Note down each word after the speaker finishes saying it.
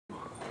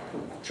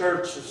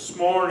church this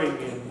morning,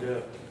 and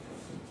the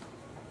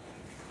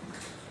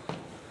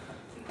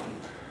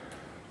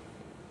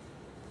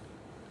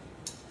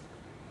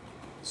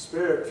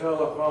Spirit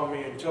fell upon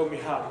me and told me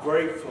how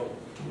grateful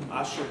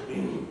I should be.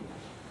 Amen.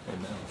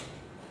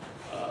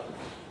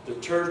 The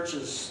church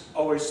is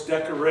always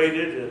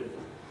decorated and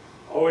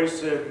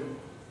always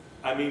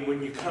I mean,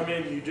 when you come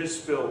in, you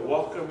just feel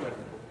welcome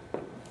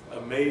and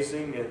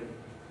amazing. And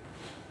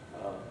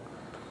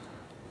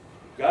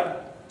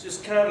God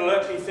just kind of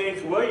let me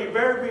think, well, you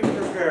better be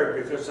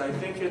prepared because I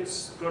think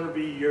it's going to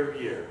be your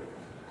year.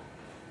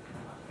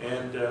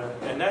 And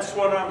that's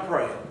what I'm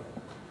praying.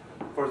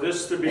 For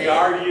this to be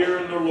our year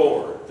in the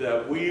Lord,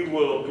 that we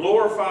will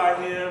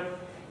glorify Him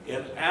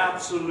in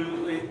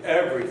absolutely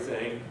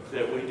everything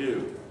that we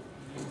do.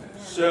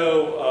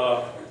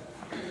 So,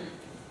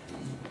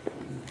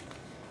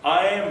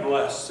 I am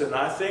blessed, and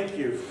I thank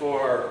you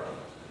for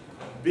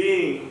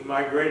being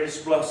my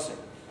greatest blessing.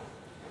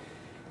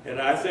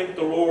 And I thank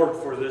the Lord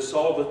for this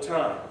all the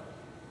time.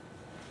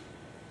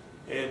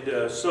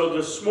 And so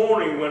this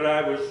morning when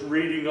I was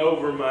reading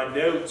over my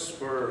notes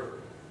for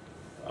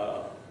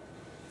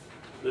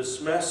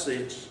this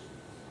message,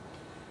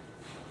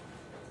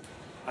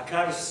 I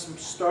kind of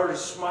started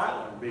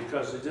smiling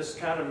because it just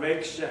kind of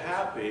makes you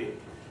happy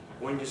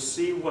when you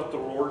see what the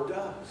Lord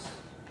does.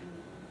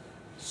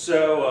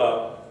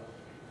 So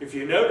if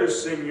you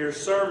notice in your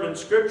sermon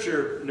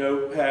scripture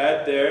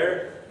notepad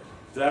there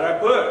that I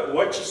put,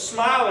 what you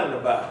smiling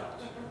about?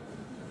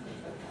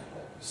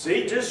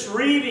 See, just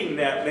reading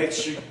that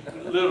makes you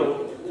a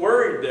little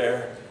worried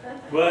there.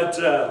 But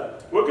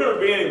we're going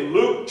to be in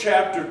Luke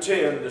chapter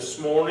 10 this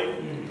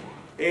morning.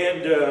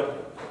 And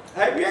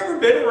have you ever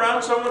been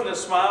around someone that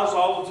smiles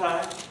all the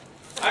time?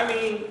 I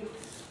mean,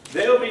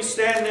 they'll be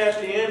standing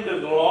at the end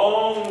of the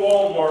long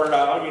Walmart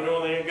aisle. You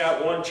know, they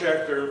got one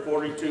checker and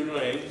 42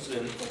 lanes.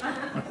 And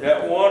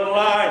that one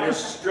line is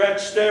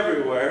stretched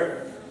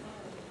everywhere.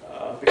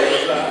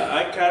 Because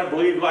I kind of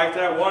believe like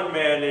that one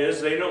man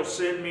is, they don't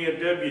send me a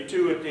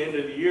W-2 at the end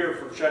of the year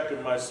for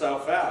checking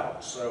myself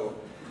out. So,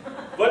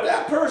 but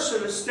that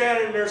person is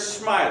standing there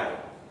smiling,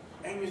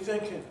 and you're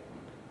thinking,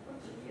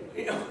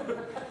 you know,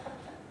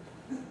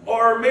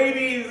 or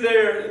maybe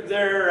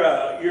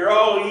you're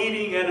all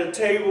eating at a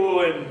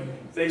table and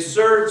they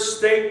serve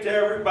steak to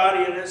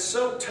everybody, and it's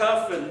so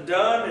tough and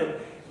done, and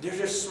they're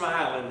just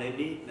smiling and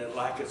eating it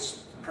like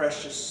it's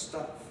precious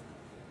stuff.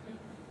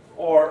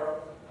 Or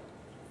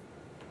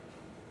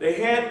they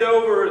hand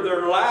over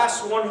their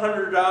last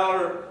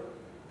 $100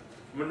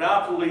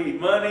 Monopoly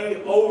money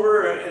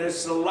over, and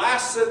it's the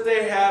last that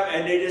they have,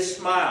 and they just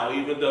smile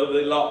even though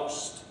they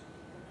lost.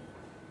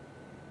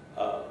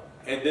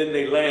 And then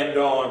they land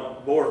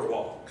on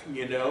boardwalk,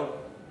 you know.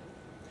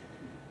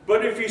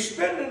 But if you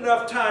spend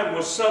enough time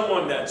with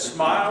someone that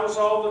smiles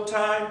all the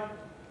time,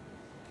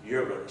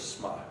 you're going to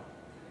smile.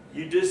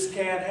 You just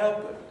can't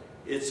help it.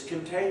 It's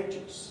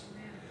contagious.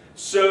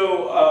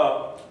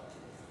 So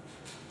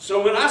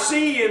when I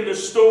see you in the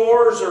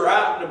stores or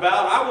out and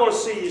about, I want to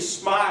see you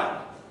smiling.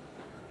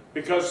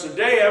 Because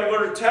today I'm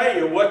going to tell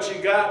you what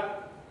you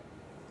got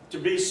to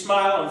be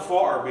smiling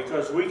for.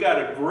 Because we got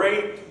a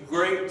great,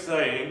 great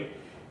thing.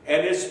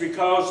 And it's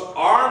because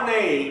our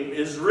name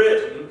is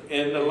written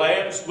in the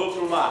Lamb's Book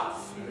of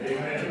Life.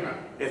 Amen.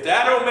 If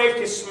that don't make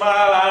you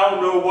smile, I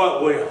don't know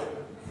what will.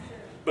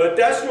 But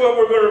that's what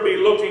we're going to be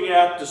looking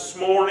at this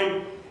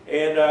morning.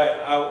 And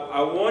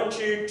I want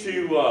you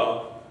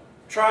to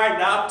try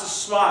not to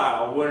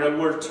smile when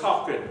we're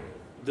talking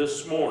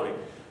this morning.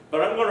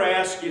 But I'm going to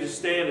ask you to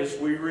stand as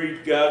we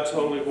read God's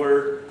holy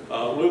word,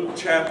 Luke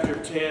chapter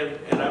 10,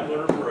 and I'm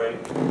going to pray.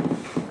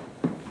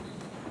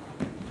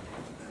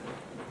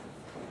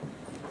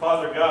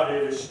 Father God,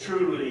 it is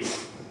truly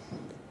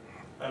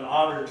an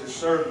honor to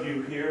serve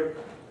you here.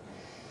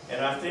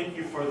 And I thank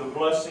you for the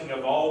blessing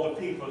of all the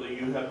people that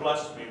you have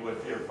blessed me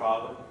with here,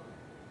 Father.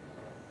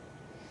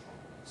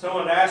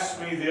 Someone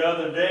asked me the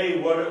other day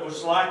what it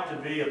was like to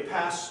be a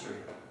pastor.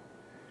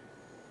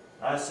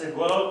 I said,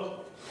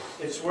 well,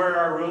 it's where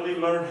I really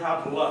learned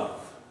how to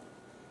love.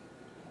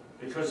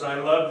 Because I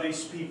love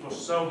these people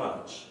so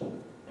much.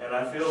 And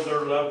I feel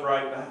their love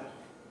right back.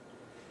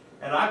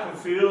 And I can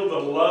feel the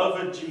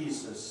love of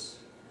Jesus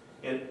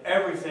in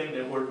everything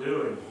that we're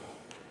doing.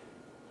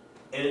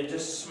 And it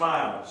just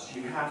smiles.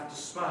 You have to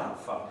smile,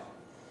 Father.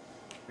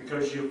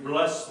 Because you've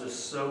blessed us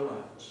so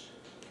much.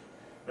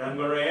 And I'm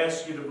going to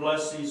ask you to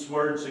bless these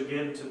words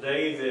again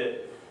today,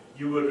 that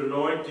you would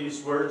anoint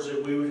these words,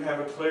 that we would have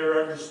a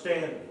clear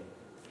understanding.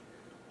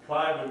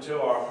 Apply them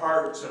to our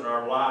hearts and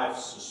our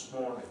lives this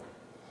morning.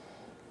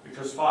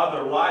 Because,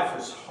 Father, life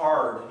is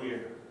hard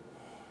here.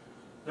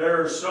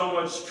 There are so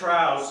much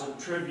trials and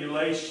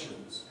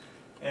tribulations.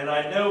 And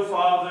I know,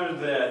 Father,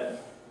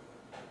 that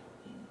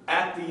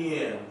at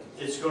the end,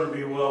 it's going to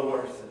be well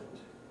worth it.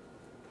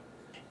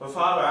 But,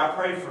 Father, I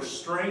pray for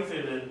strength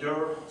and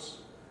endurance.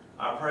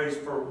 I pray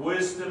for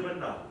wisdom and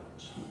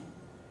knowledge.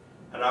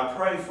 And I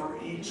pray for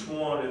each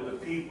one of the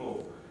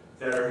people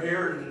that are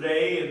here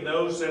today and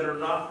those that are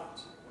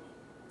not.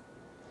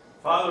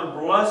 Father,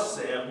 bless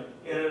them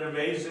in an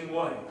amazing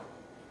way.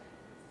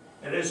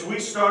 And as we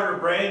start a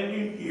brand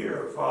new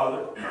year,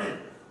 Father,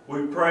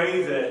 we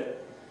pray that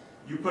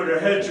you put a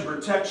hedge of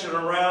protection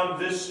around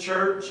this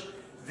church,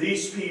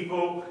 these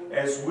people,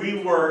 as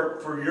we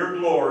work for your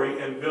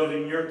glory and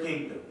building your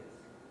kingdom.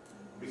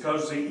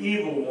 Because the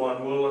evil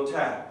one will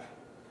attack.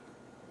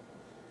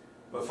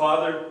 But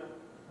Father,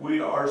 we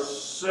are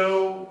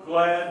so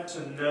glad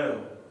to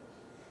know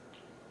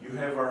you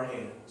have our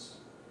hands.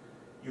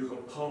 You can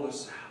pull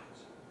us out.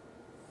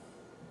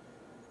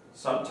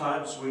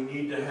 Sometimes we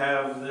need to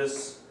have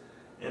this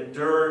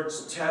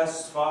endurance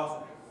test,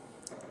 Father,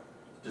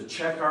 to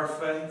check our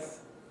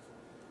faith.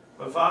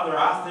 But Father,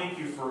 I thank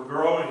you for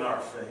growing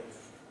our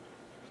faith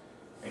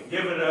and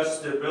giving us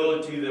the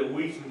ability that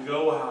we can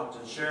go out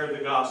and share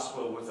the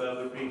gospel with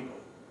other people.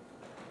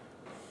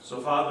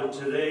 So Father,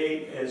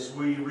 today as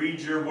we read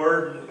your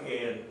word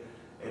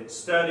and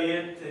study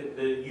it,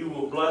 that you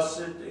will bless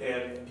it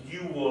and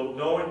you will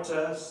anoint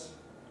us.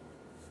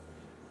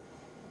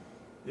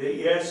 That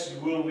yes,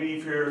 you will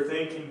leave here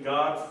thanking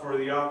God for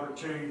the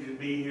opportunity to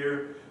be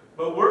here,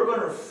 but we're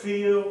going to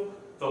feel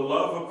the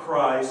love of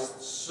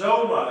Christ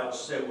so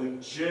much that we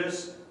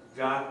just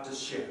got to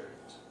share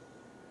it.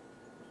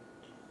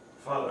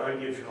 Father, I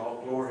give you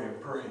all glory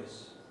and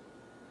praise.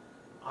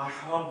 I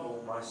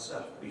humble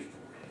myself before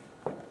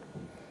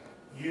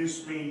you.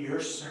 Use me,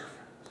 your servant,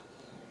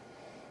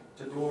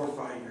 to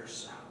glorify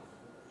yourself.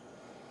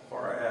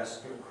 For I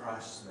ask in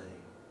Christ's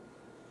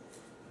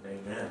name.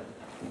 Amen.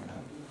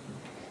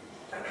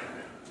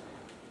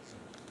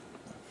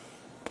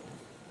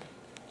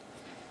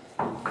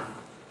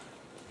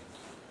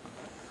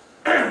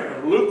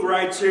 Luke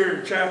writes here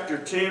in chapter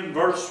 10,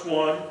 verse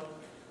 1,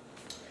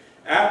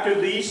 after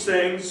these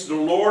things, the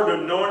Lord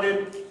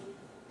anointed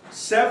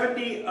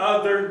 70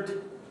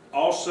 other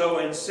also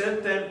and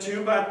sent them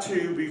 2 by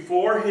 2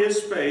 before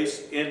his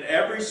face in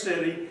every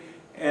city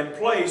and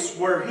place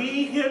where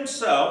he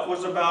himself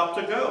was about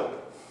to go.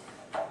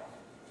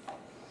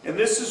 And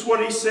this is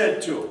what he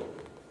said to them.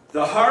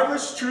 The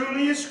harvest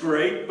truly is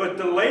great, but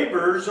the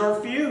laborers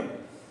are few.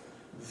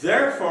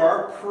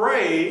 Therefore,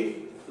 pray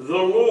the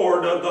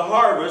Lord of the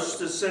harvest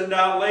to send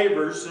out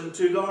laborers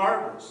into the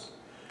harvest.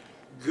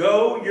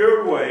 Go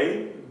your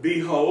way.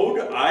 Behold,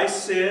 I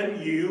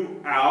send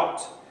you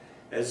out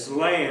as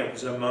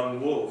lambs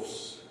among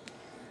wolves.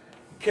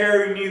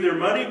 Carry neither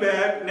money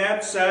bag,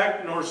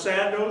 knapsack, nor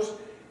sandals,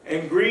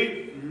 and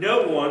greet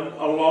no one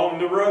along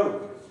the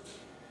road.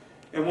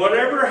 And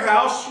whatever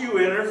house you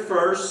enter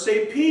first,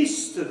 say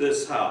peace to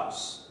this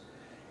house.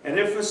 And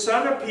if a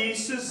son of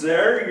peace is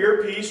there,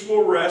 your peace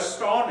will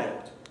rest on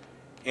it.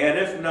 And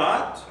if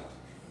not,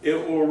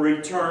 it will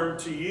return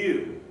to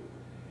you.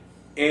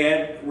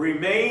 And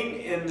remain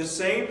in the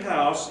same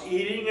house,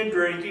 eating and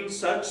drinking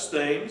such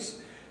things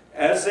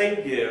as they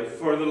give,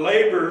 for the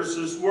laborer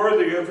is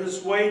worthy of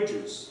his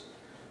wages.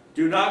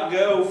 Do not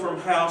go from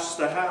house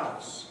to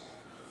house.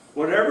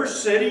 Whatever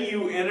city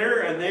you enter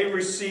and they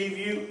receive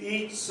you,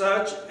 eat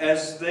such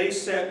as they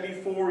set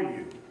before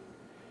you.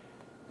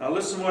 Now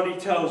listen what he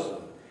tells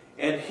them.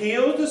 And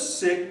heal the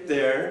sick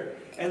there,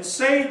 and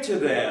say to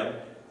them,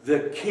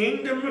 the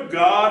kingdom of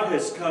God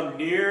has come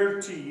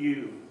near to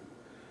you.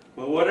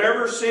 But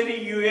whatever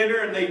city you enter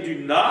and they do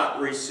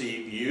not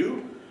receive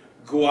you,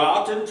 go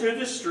out into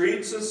the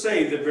streets and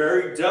say, the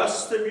very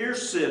dust of your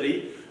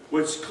city,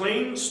 which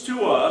clings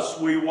to us,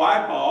 we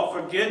wipe off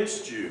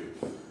against you.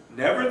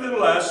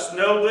 Nevertheless,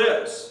 know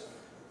this,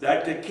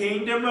 that the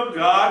kingdom of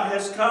God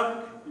has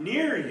come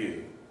near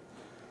you.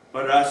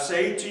 But I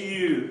say to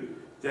you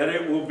that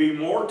it will be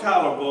more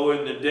tolerable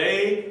in the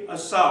day of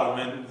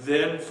Solomon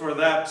than for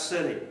that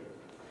city.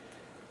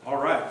 All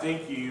right,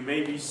 thank you. You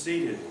may be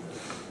seated.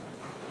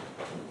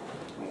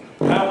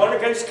 Now, I want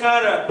to just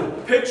kind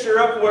of picture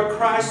up what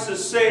Christ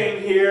is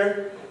saying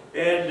here.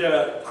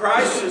 And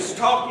Christ is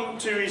talking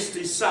to his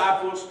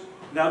disciples.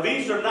 Now,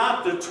 these are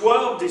not the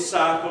 12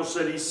 disciples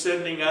that he's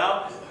sending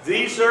out.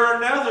 These are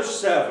another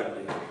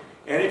 70.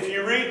 And if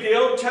you read the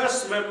Old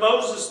Testament,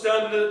 Moses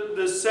done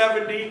the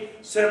 70,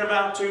 sent them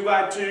out 2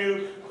 by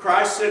 2.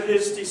 Christ sent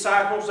his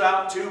disciples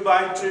out 2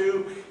 by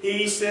 2.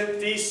 He sent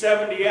these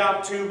 70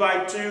 out 2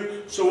 by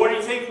 2. So what do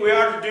you think we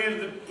are to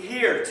do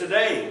here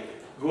today?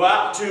 Go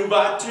out 2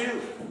 by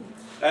 2.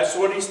 That's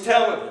what he's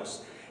telling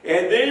us.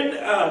 And then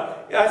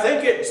I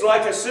think it's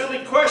like a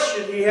silly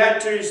question he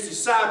had to his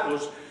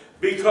disciples,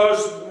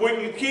 because when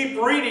you keep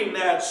reading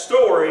that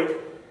story,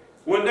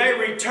 when they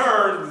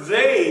return,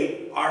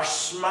 they are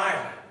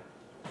smiling.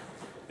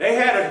 They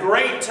had a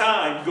great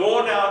time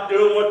going out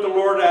doing what the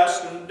Lord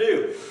asked them to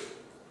do.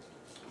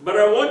 But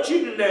I want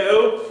you to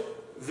know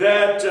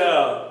that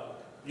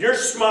your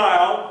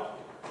smile,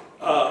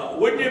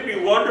 wouldn't it be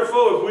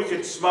wonderful if we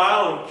could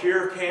smile and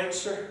cure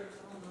cancer?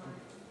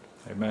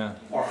 Amen.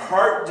 Or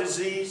heart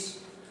disease,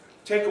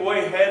 take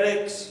away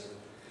headaches.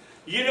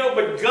 You know,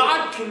 but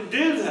God can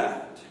do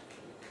that.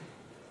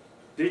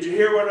 Did you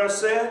hear what I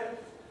said?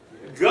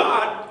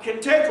 God can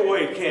take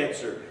away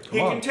cancer. He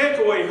can take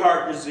away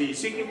heart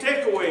disease. He can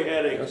take away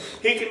headache.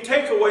 He can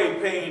take away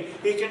pain.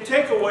 He can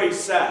take away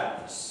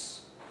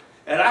sadness.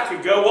 And I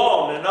could go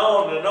on and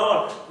on and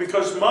on,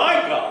 because my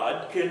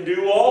God can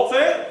do all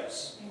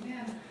things.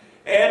 Amen.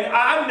 And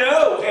I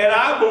know and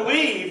I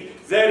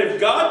believe that if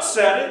God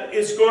said it,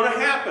 it's going to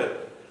happen.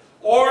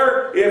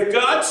 Or if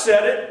God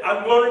said it,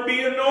 I'm going to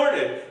be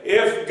anointed.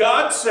 If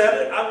God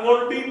said it, I'm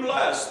going to be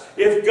blessed.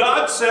 If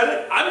God said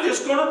it, I'm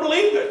just going to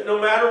believe it,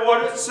 no matter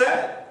what it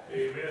said.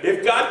 Amen.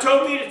 If God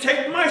told me to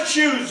take my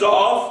shoes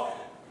off,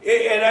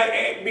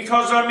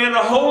 because I'm in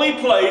a holy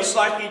place,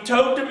 like He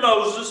told to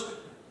Moses,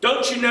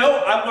 don't you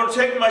know, I'm going to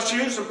take my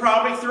shoes and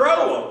probably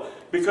throw them,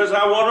 because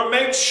I want to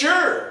make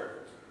sure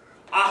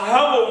I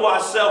humble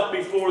myself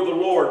before the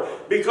Lord,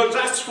 because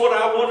that's what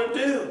I want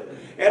to do.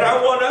 And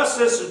I want us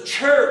as a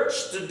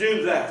church to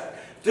do that,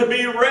 to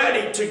be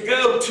ready to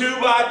go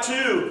 2 by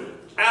 2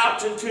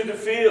 out into the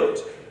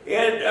fields.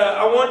 And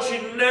I want you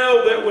to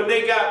know that when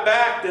they got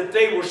back, that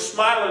they were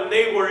smiling,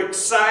 they were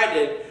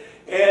excited.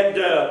 And,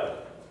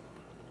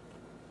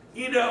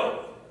 you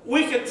know,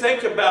 we can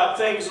think about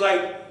things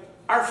like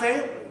our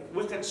family.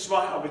 We can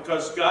smile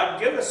because God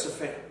gave us a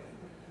family.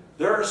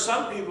 There are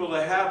some people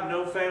that have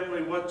no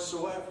family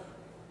whatsoever.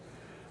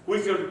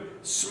 We can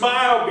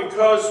smile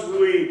because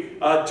we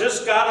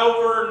just got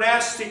over a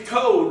nasty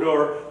cold,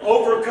 or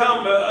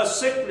overcome a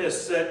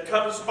sickness that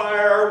comes by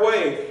our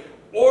way.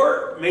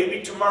 Or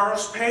maybe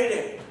tomorrow's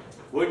payday.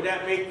 Wouldn't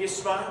that make you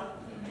smile?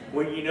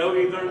 When you know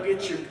you're going to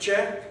get your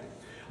check?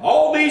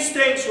 All these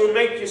things will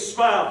make you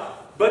smile.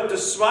 But the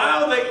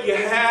smile that you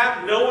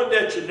have, knowing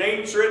that your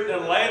name's written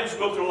in the Lamb's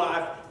Book of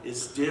Life,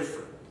 is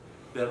different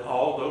than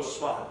all those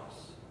smiles.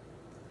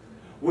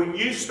 When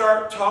you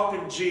start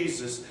talking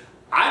Jesus,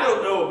 I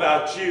don't know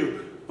about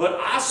you, but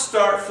I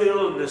start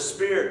feeling the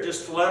Spirit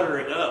just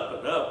fluttering up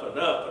and up and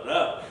up and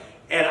up.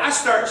 And I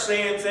start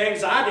saying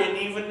things I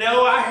didn't even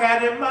know I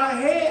had in my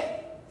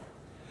head.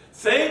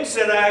 Things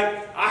that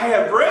I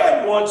have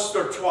read once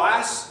or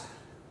twice,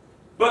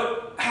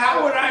 but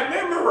how would I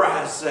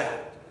memorize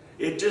that?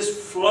 It just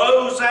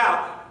flows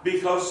out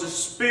because the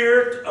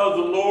Spirit of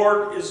the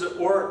Lord is at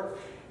work.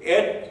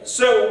 And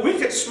so we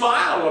could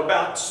smile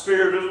about the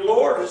Spirit of the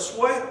Lord as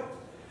well.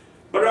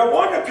 But I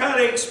want to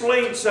kind of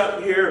explain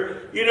something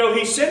here. You know,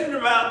 He sent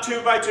them out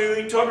 2 by 2.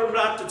 He told them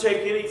not to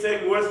take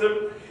anything with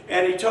them.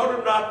 And He told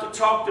them not to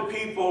talk to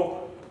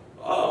people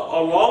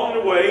along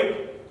the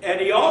way. And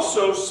He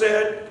also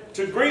said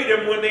to greet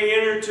them when they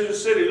enter into the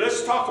city.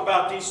 Let's talk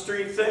about these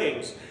 3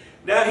 things.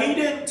 Now, He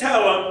didn't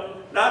tell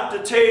them not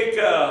to take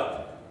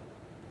a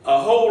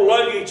whole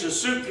luggage, a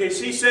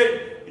suitcase. He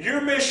said,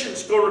 your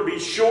mission's going to be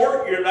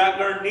short. You're not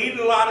going to need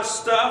a lot of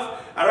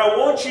stuff. And I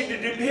want you to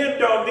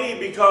depend on me,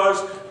 because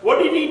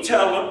what did He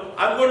tell them?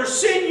 I'm going to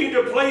send you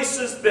to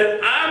places that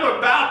I'm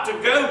about to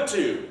go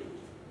to.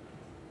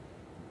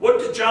 What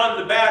did John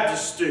the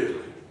Baptist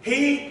do?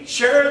 He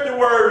shared the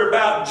word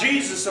about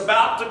Jesus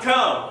about to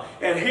come.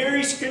 And here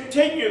He's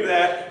continued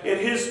that in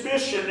His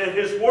mission and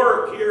His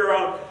work here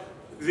on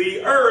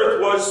the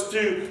earth, was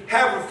to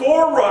have a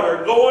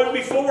forerunner going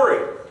before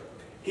Him.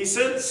 He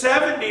sent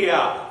 70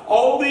 out.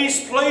 All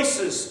these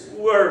places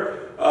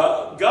where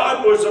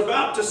God was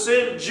about to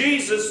send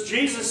Jesus,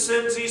 Jesus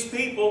sends these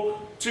people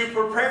to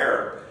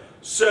prepare.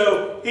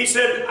 So He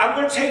said, I'm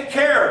going to take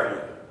care of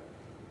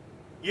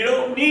you. You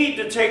don't need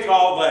to take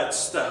all that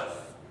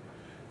stuff.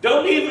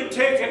 Don't even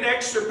take an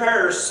extra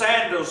pair of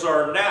sandals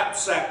or a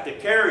knapsack to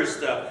carry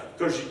stuff,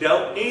 because you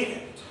don't need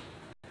it.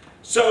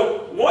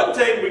 So one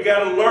thing we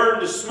got to learn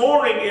this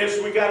morning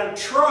is we got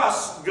to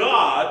trust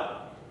God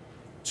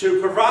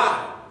to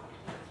provide,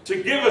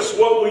 to give us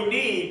what we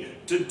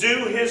need to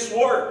do His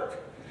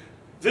work.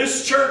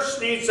 This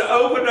church needs to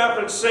open up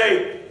and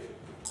say,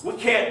 we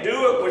can't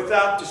do it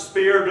without the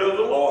Spirit of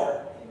the Lord.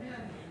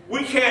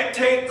 We can't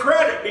take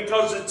credit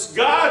because it's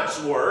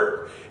God's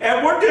work,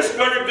 and we're just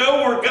going to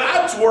go where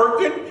God's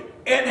working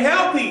and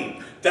help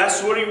Him.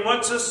 That's what He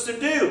wants us to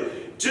do.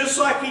 Just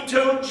like He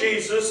told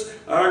Jesus,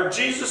 or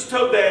Jesus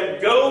told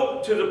them,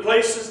 go to the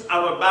places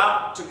I'm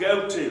about to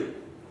go to.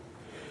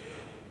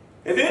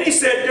 And then He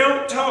said,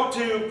 don't talk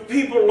to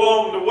people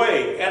along the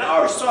way. And I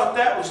always thought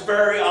that was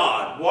very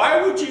odd.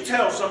 Why would you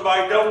tell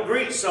somebody don't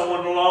greet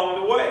someone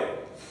along the way?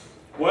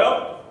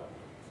 Well,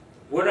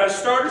 when I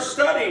started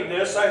studying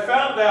this, I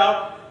found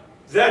out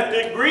that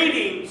the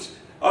greetings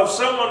of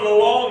someone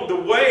along the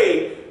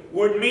way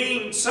would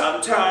mean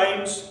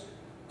sometimes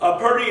a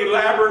pretty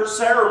elaborate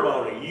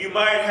ceremony. You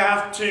might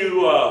have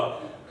to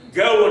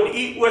go and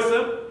eat with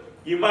them.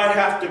 You might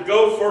have to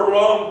go for a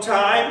long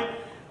time.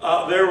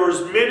 There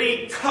was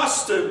many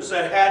customs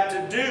that had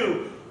to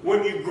do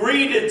when you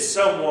greeted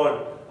someone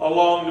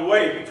along the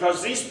way,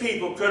 because these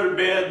people could have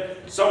been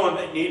someone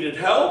that needed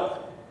help,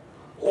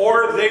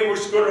 or they were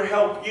going to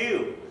help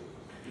you.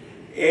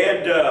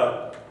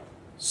 And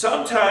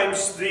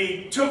sometimes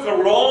it took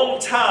a long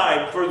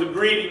time for the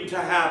greeting to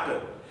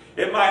happen.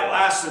 It might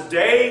last a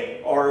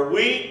day or a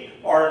week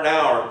or an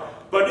hour.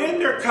 But in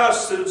their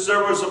customs,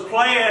 there was a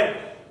plan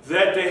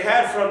that they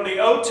had from the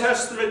Old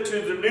Testament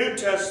to the New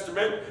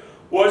Testament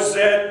was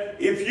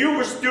that if you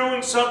was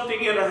doing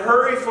something in a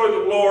hurry for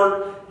the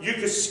Lord, you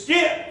could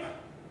skip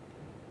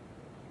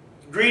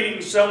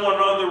greeting someone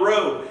on the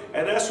road.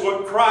 And that's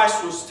what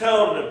Christ was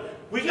telling them.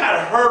 We got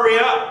to hurry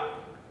up.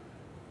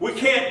 We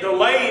can't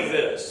delay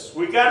this.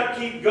 We got to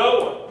keep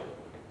going.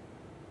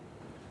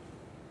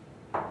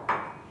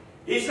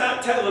 He's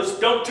not telling us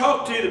don't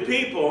talk to the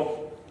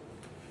people,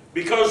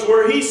 because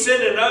where He's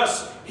sending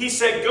us, He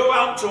said go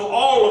out to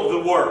all of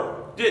the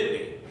world, didn't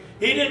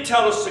He? He didn't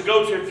tell us to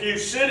go to a few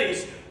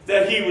cities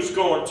that He was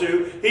going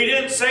to. He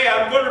didn't say,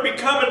 I'm going to be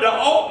coming to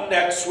Alton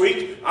next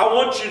week. I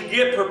want you to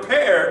get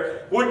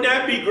prepared. Wouldn't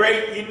that be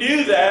great? You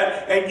knew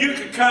that, and you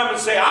could come and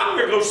say, I'm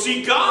going to go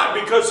see God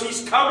because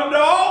He's coming to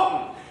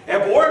Alton.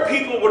 And boy,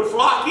 people would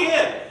flock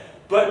in.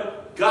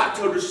 But God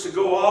told us to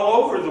go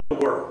all over the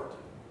world.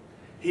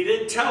 He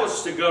didn't tell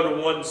us to go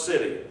to one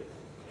city.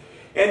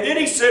 And then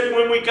He said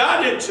when we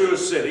got into a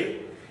city,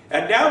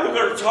 and now we're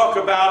going to talk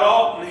about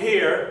Alton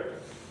here.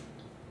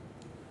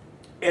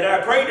 And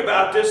I prayed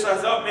about this. I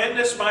thought, man,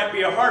 this might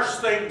be a harsh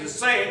thing to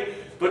say,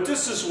 but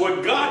this is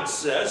what God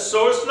says,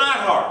 so it's not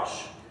harsh.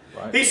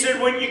 Right. He said,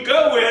 when you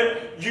go in,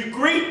 you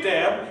greet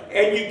them,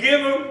 and you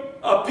give them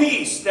a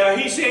peace. Now,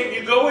 He's saying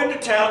you go into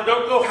town,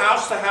 don't go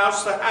house to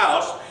house to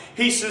house.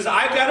 He says,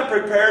 I got to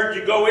prepare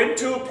you go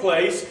into a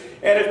place,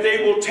 and if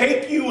they will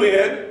take you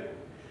in,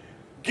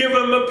 give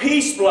them a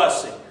peace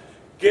blessing.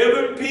 Give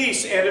them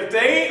peace. And if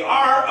they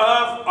are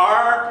of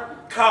our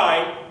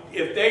kind,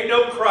 if they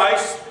know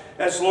Christ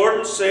as Lord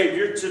and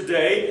Savior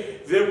today,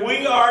 then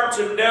we are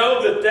to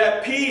know that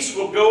that peace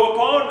will go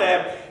upon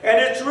them. And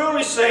it's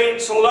really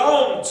saying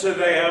shalom to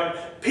them,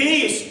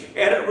 peace.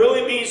 And it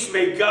really means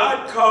may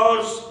God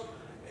cause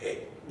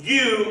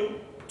you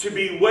to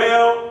be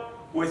well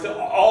with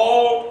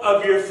all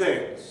of your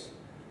things.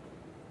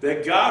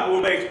 That God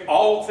will make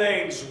all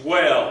things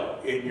well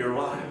in your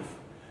life.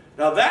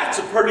 Now that's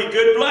a pretty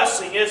good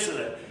blessing, isn't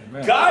it?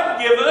 Amen.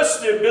 God give us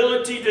the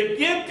ability to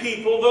give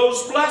people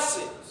those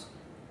blessings.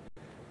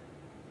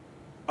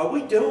 Are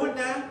we doing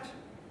that?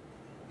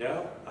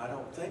 No, I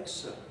don't think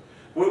so.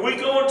 When we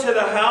go into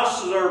the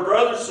houses of our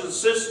brothers and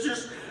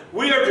sisters,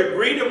 we are to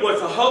greet them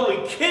with a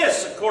holy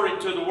kiss according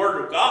to the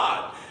Word of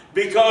God,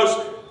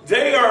 because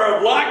they are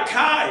of like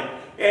kind.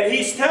 And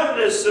He's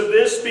telling us of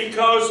this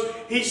because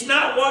He's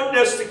not wanting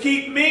us to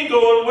keep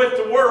mingling with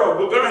the world.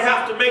 We're going to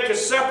have to make a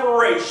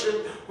separation.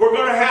 We're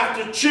going to have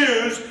to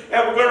choose,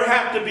 and we're going to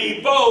have to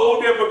be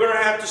bold, and we're going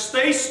to have to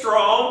stay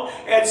strong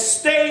and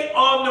stay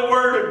on the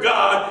Word of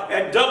God,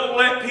 and don't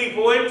let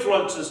people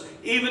influence us.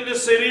 Even the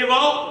city of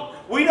Alton,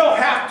 we don't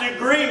have to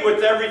agree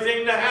with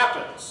everything that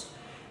happens.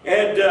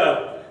 And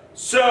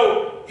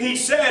so He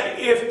said,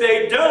 if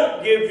they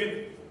don't give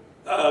you,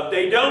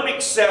 they don't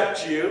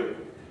accept you,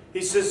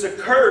 He says the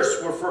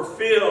curse will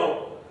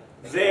fulfill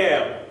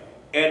them,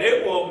 and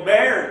it will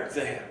merit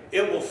them.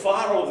 It will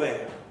follow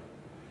them.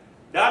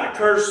 Not a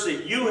curse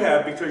that you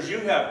have because you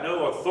have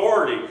no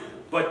authority,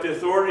 but the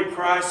authority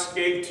Christ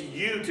gave to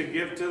you to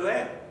give to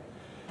them.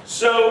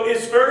 So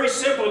it's very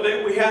simple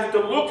that we have to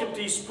look at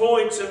these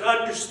points and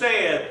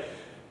understand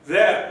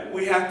that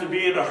we have to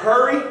be in a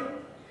hurry.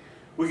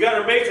 We got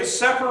to make a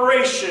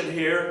separation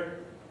here.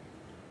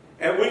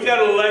 And we got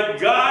to let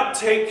God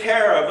take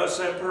care of us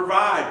and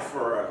provide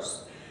for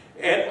us.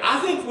 And I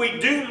think we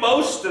do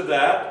most of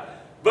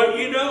that. But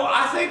you know,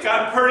 I think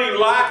I'm pretty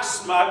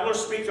lax. I'm going to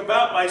speak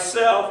about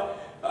myself.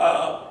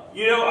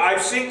 You know,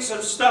 I've seen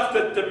some stuff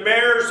that the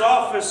mayor's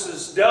office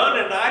has done,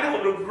 and I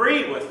don't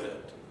agree with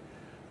it.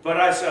 But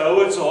I say,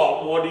 oh, it's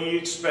Alton. What do you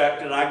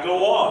expect? And I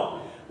go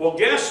on. Well,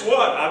 guess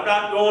what? I'm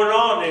not going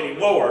on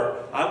anymore.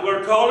 I'm going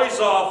to call his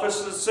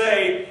office and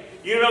say,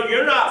 you know,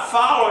 you're not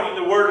following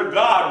the Word of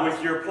God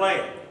with your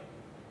plan.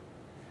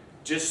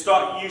 Just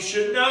thought you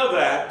should know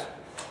that.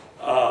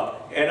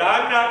 And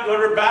I'm not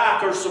going to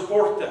back or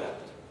support that.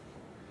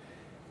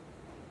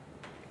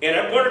 And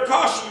I'm going to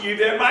caution you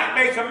that might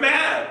make them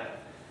mad.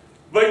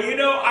 But you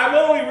know, I've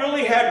only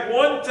really had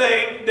one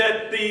thing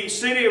that the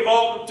city of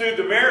Alton through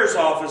the mayor's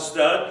office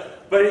done,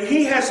 but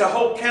he has a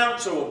whole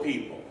council of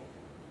people.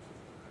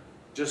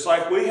 Just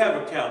like we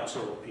have a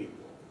council of people.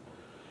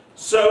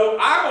 So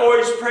I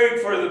always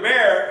prayed for the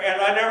mayor, and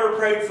I never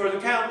prayed for the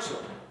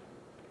council.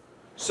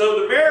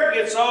 So the mayor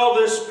gets all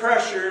this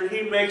pressure, and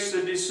he makes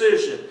the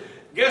decision.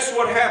 Guess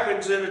what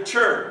happens in a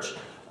church?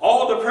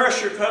 All the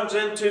pressure comes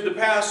into the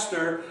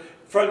pastor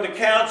from the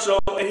council,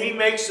 and he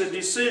makes a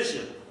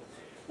decision.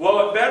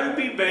 Well, it better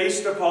be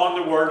based upon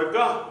the Word of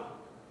God.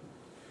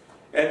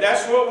 And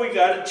that's what we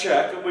got to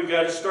check, and we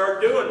got to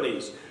start doing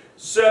these.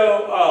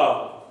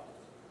 So,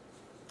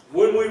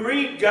 when we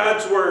read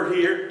God's Word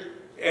here,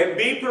 and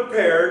be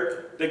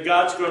prepared that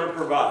God's going to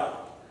provide.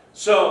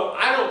 So,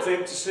 I don't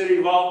think the city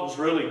of Alton's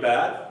really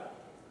bad.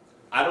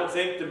 I don't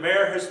think the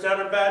mayor has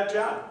done a bad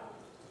job.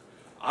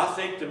 I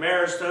think the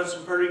mayor has done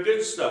some pretty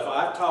good stuff.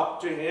 I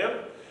talked to him.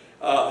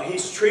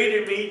 He's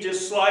treated me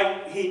just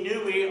like he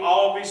knew me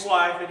all of his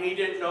life, and he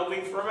didn't know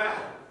me from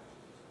Adam.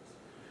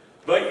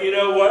 But you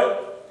know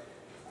what?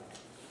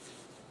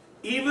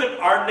 even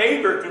our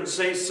neighbor can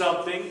say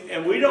something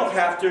and we don't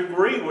have to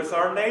agree with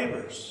our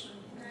neighbors.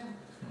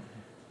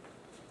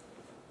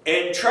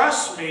 And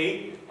trust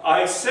me,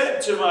 I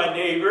said to my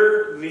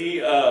neighbor,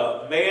 the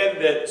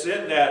man that's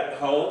in that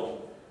home,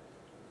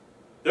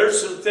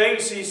 there's some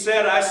things he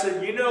said. I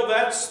said, you know,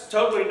 that's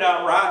totally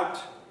not right.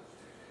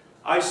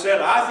 I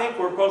said, I think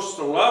we're supposed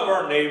to love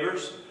our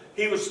neighbors.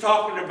 He was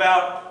talking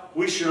about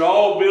we should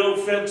all build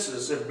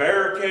fences and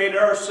barricade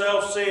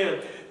ourselves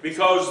in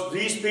because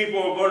these people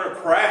are going to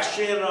crash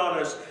in on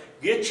us.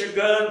 Get your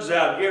guns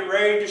out. Get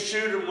ready to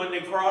shoot them when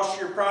they cross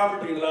your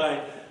property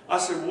line. I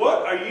said,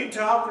 what are you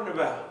talking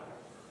about?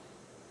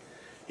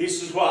 He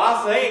says, well,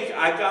 I think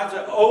I got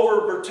to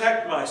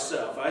overprotect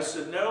myself. I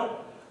said, no,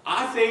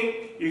 I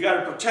think you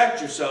got to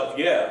protect yourself,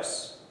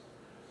 yes.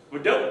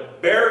 But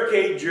don't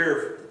barricade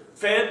your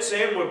fence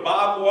in with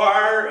barbed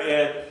wire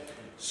and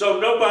so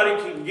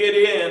nobody can get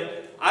in.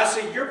 I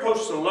said, you're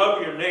supposed to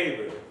love your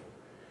neighbor.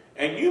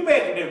 And you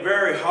making it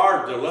very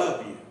hard to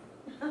love you.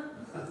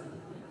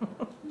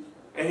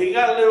 And he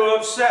got a little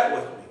upset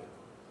with me.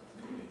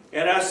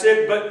 And I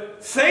said,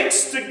 but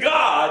thanks to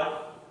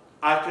God,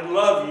 I can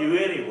love you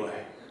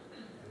anyway.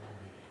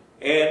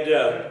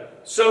 And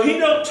so he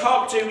don't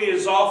talk to me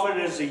as often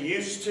as he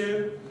used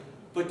to,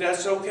 but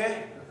that's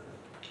okay.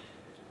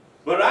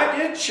 But I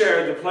did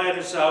share the plan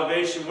of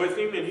salvation with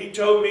him, and he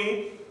told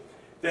me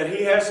that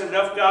he has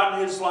enough God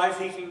in his life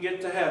he can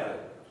get to heaven.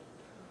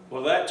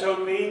 Well, that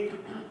told me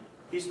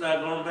he's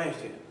not going to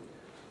make it.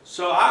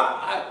 So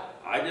I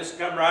just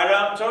come right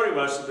out and told him,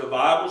 I said, the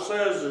Bible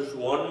says there's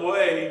one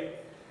way.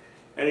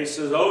 And he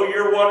says, oh,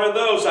 you're one of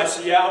those. I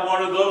said, yeah, I'm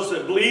one of those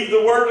that believe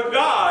the Word of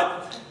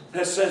God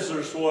that says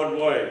there's one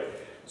way.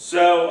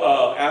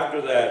 So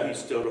after that, he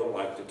still don't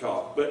like to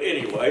talk. But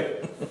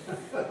anyway,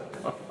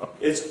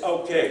 it's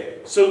okay.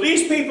 So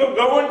these people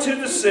go into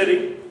the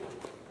city,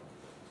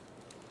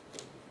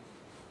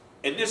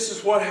 and this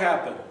is what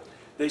happened.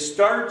 They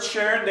started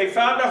sharing. They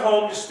found a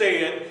home to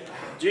stay in.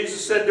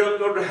 Jesus said don't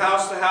go to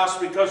house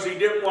because he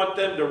didn't want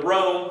them to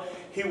roam.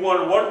 He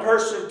wanted one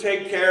person to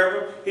take care of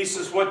them. He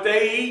says, what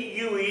they eat,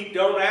 you eat.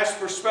 Don't ask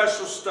for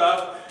special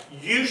stuff.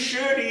 You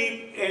should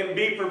eat and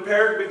be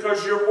prepared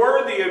because you're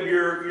worthy of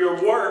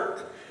your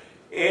work.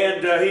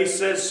 And he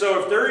says,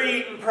 so if they're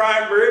eating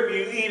prime rib,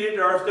 you eat it.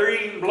 Or if they're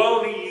eating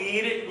bologna, you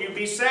eat it and you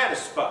be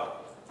satisfied.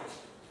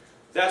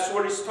 That's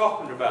what he's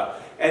talking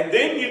about. And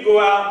then you go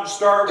out and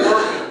start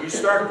working. You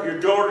start your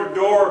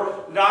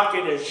door-to-door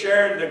knocking and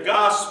sharing the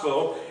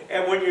gospel.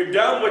 And when you're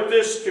done with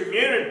this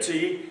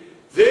community,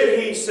 then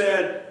he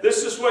said,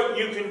 this is what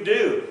you can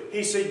do.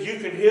 He said, you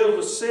can heal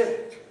the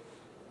sick.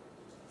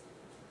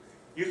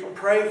 You can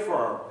pray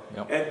for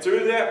them. Yep. And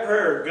through that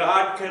prayer,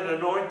 God can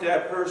anoint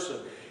that person.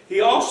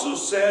 He also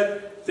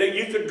said that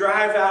you could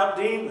drive out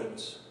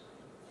demons.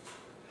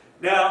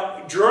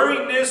 Now,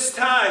 during this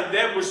time,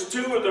 that was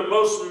two of the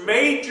most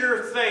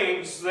major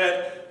things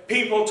that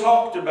people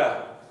talked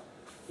about.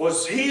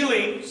 Was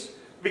healings,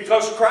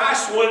 because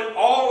Christ went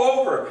all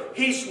over.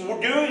 He's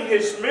doing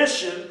his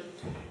mission.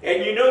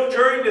 And you know,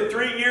 during the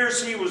 3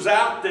 years he was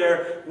out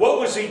there, what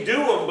was he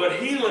doing but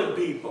healing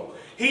people?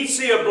 He'd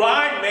see a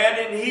blind man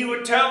and he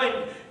would tell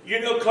him, you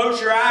know,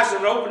 close your eyes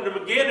and open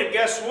them again, and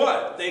guess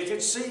what? They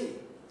could see.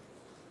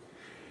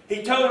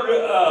 He told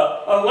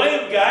a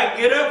lame guy,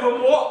 get up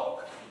and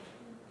walk.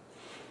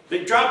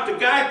 They dropped the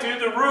guy through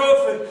the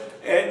roof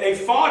and they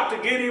fought to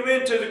get him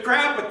into the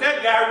crowd, but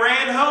that guy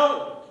ran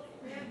home.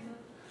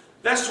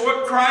 That's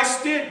what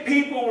Christ did.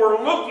 People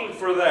were looking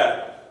for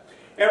that.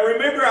 And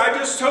remember, I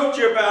just told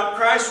you about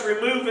Christ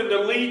removing the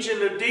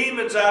legion of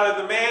demons out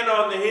of the man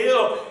on the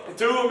hill and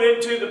threw them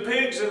into the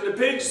pigs, and the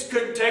pigs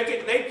couldn't take it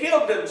and they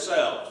killed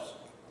themselves.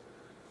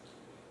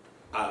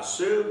 I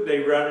assume they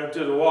ran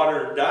into the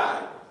water and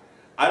died.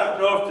 I don't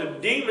know if the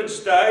demons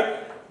died,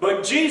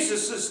 but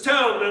Jesus is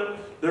telling them,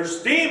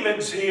 there's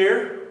demons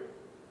here,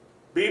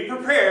 be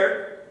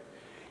prepared.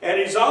 And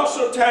he's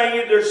also telling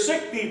you there's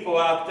sick people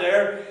out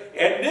there,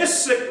 and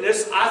this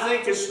sickness, I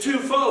think, is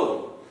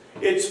twofold.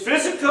 It's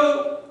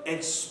physical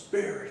and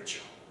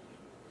spiritual.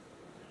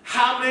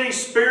 How many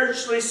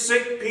spiritually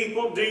sick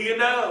people do you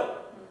know?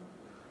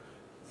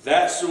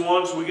 That's the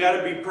ones we got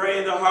to be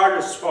praying the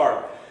hardest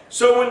for.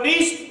 So when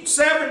these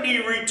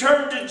 70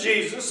 returned to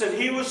Jesus,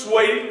 and he was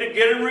waiting to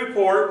get a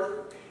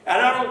report, and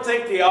I don't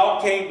think they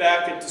all came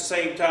back at the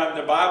same time.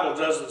 The Bible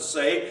doesn't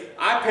say.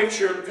 I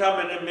picture them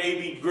coming in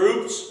maybe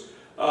groups,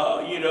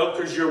 you know,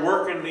 because you're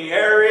working in the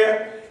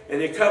area, and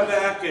they come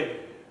back and,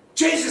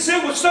 Jesus,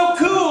 it was so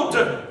cool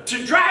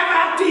to drive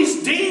out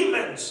these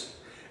demons.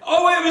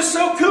 Oh, it was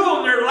so cool.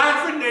 And they're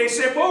laughing. And they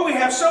say, boy, we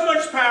have so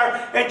much power.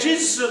 And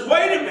Jesus says,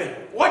 wait a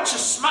minute. What you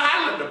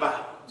smiling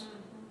about?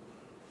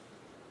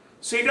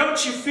 See,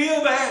 don't you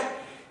feel that?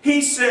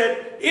 He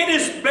said, it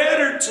is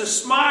better to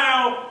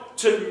smile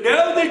to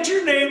know that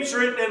your name's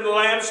written in the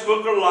Lamb's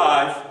Book of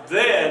Life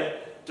than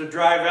to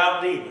drive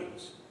out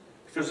demons.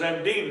 Because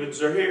them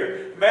demons are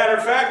here. Matter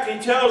of fact, he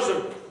tells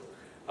them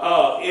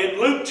in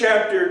Luke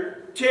chapter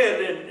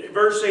 10 and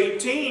verse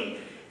 18,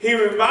 he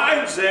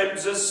reminds them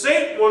that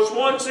Satan was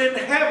once in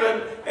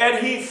heaven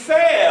and he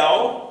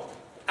fell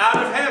out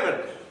of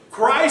heaven.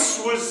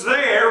 Christ was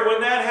there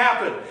when that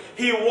happened.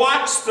 He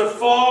watched the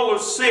fall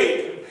of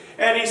Satan.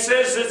 And he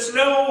says it's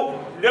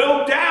no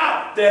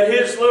doubt that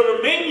his little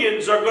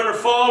minions are going to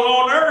fall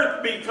on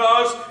earth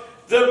because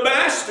the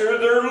master,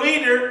 their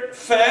leader,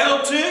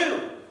 fell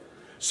too.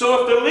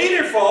 So if the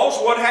leader falls,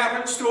 what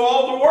happens to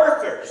all the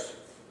workers?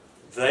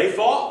 They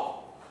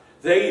fall.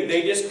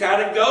 They just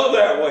kind of go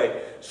that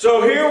way.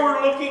 So here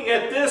we're looking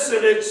at this,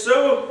 and it's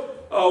so,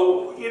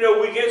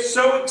 we get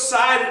so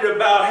excited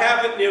about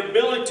having the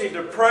ability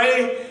to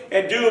pray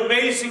and do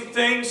amazing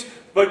things.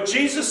 But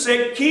Jesus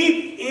said,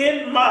 keep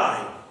in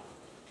mind,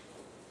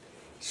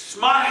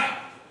 smile,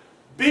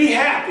 be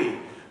happy,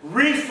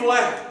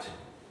 reflect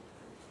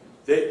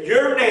that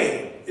your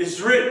name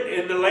is written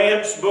in the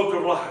Lamb's Book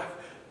of Life.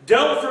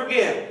 Don't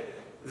forget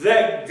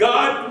that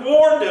God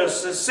warned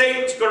us that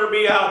Satan's going to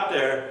be out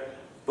there,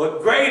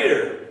 but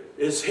greater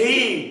is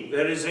he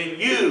that is in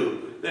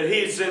you than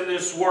he's in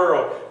this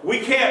world. We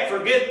can't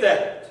forget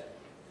that.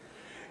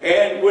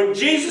 And when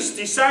Jesus'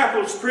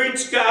 disciples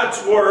preached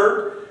God's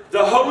Word,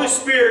 the Holy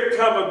Spirit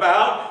come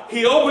about.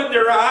 He opened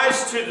their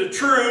eyes to the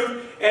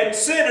truth, and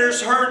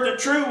sinners heard the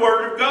true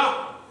Word of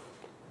God.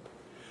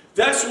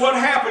 That's what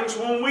happens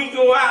when we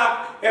go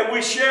out and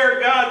we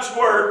share God's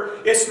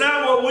Word. It's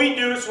not what we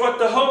do, it's what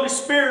the Holy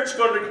Spirit's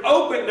going to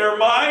open their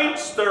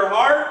minds, their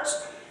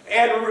hearts,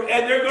 and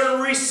they're going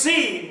to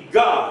receive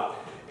God.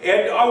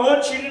 And I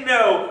want you to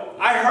know,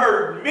 I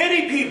heard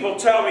many people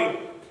tell me,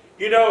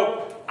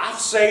 I've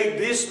saved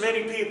this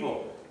many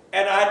people.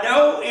 And I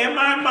know in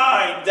my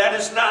mind that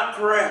is not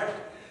correct.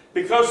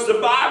 Because the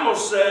Bible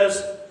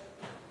says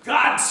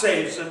God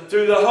saves them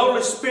through the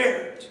Holy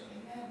Spirit.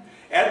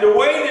 And the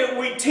way that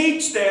we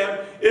teach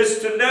them is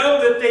to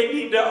know that they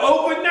need to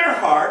open their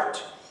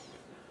heart,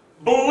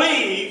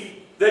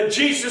 believe that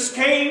Jesus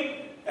came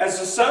as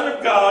the Son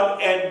of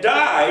God and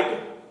died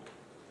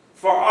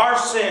for our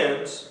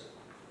sins,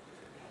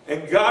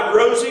 and God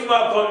rose him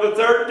up on the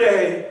third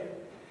day,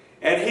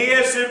 and he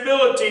has the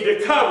ability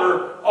to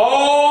cover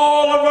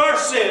all of our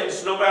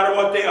sins, no matter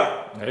what they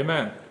are.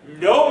 Amen.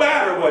 No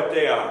matter what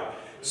they are.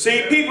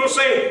 See, people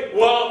say,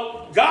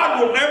 well,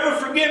 God will never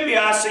forgive me.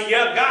 I say,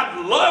 yeah,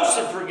 God loves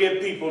to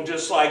forgive people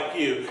just like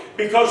you.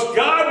 Because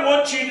God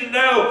wants you to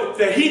know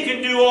that he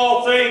can do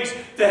all things,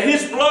 that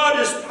his blood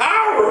is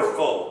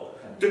powerful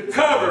to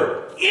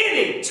cover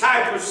any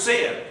type of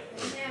sin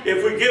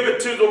if we give it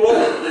to the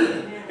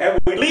Lord and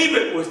we leave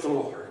it with the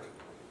Lord.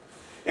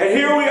 And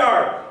here we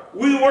are.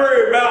 We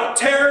worry about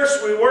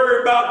terrorists, we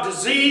worry about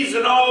disease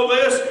and all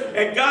this,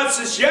 and God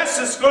says, yes,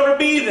 it's going to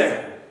be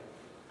there.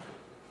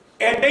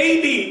 And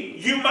maybe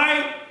you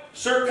might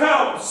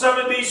succumb to some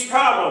of these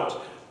problems,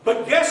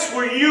 but guess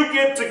where you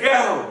get to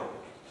go?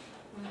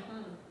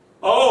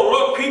 Oh,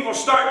 look, people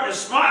starting to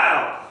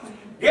smile.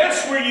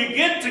 Guess where you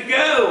get to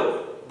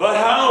go but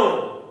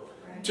home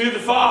to the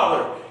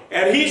Father.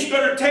 And he's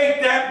going to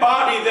take that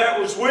body that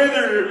was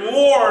withered and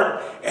worn,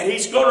 and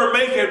he's going to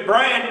make it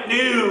brand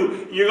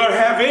new. You're going to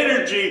have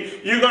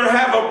energy. You're going to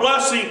have a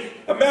blessing.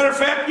 As a matter of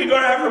fact, you're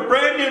going to have a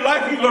brand new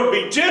life. You're going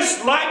to be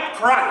just like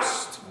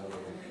Christ.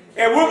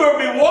 And we're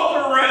going to be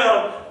walking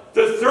around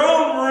the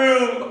throne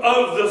room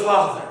of the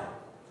Father.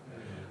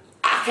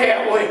 I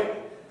can't wait.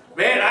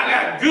 Man, I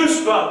got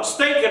goosebumps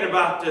thinking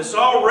about this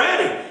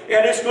already.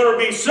 And it's going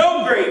to be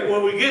so great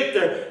when we get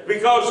there.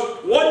 Because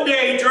one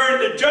day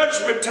during the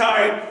judgment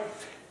time,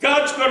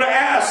 God's going to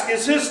ask,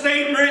 is his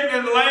name written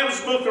in the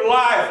Lamb's Book of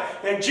Life?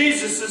 And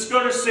Jesus is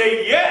going to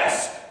say,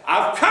 yes,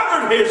 I've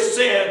covered his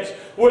sins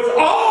with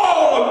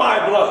all of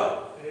my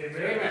blood.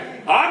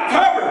 Amen. I'm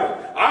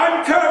covered.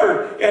 I'm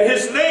covered. And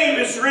his name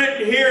is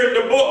written here in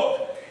the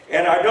book.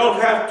 And I don't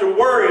have to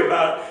worry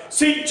about it.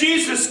 See,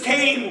 Jesus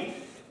came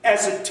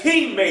as a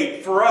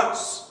teammate for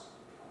us.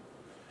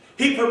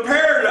 He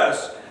prepared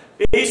us.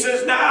 He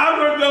says, now I'm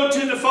going to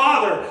go to the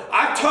Father.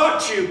 I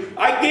taught you.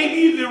 I gave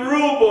you the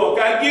rule book.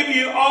 I give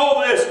you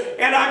all this.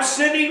 And I'm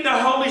sending the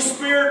Holy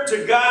Spirit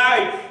to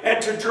guide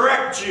and to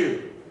direct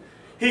you.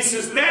 He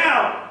says,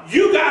 now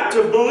you got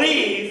to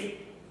believe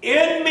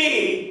in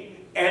me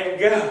and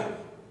go.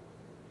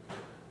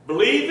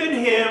 Believe in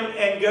him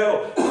and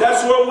go.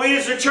 That's what we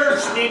as a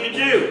church need to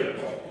do.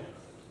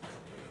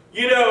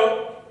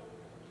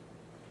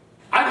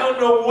 I don't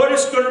know what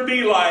it's going to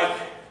be like.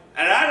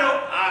 And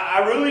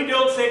I really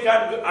don't think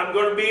I'm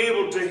going to be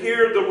able to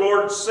hear the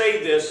Lord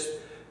say this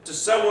to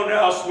someone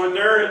else when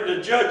they're in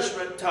the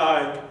judgment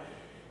time.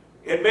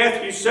 In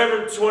Matthew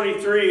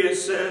 7:23 it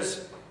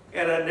says,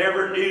 and I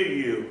never knew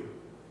you.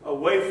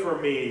 Away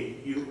from me,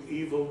 you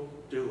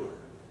evildoer.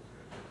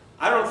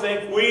 I don't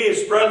think we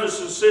as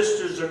brothers and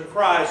sisters in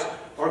Christ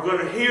are going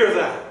to hear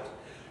that.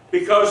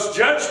 Because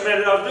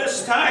judgment of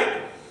this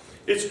type,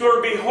 it's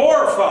going to be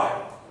horrifying.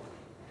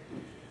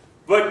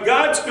 But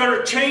God's going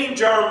to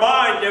change our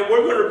mind that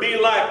we're going to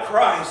be like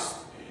Christ.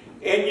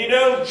 And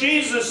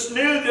Jesus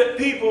knew that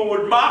people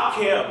would mock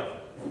him.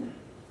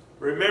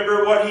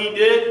 Remember what he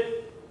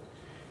did?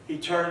 He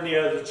turned the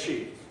other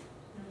cheek.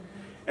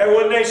 And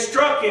when they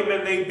struck him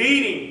and they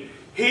beat him,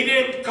 he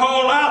didn't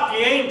call out the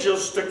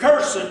angels to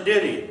curse him,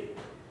 did he?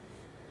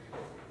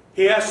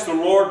 He asked the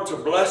Lord to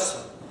bless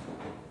him.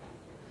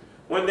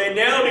 When they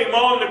nailed him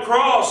on the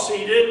cross,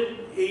 he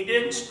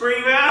didn't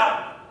scream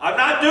out, "I'm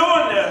not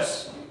doing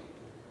this."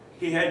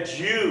 He had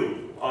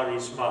you on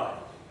his mind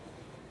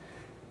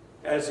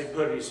as he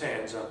put his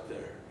hands up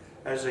there,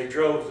 as they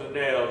drove the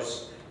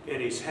nails in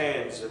his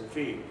hands and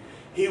feet.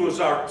 He was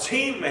our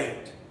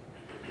teammate.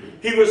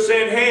 He was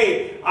saying,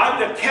 "Hey, I'm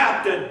the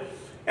captain,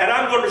 and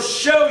I'm going to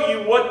show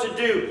you what to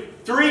do."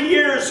 3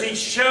 years he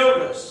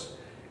showed us.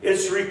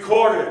 It's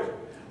recorded.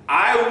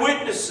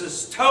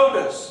 Eyewitnesses told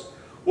us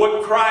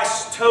what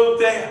Christ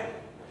told them.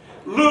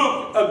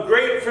 Luke, a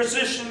great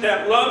physician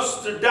that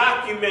loves to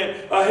document,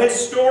 a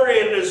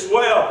historian as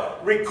well,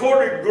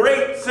 recorded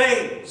great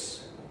things.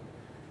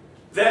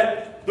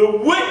 That the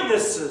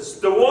witnesses,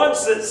 the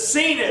ones that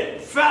seen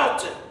it,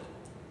 felt it,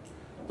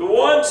 the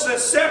ones that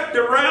stepped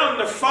around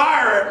the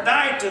fire at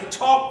night and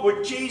talked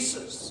with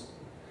Jesus,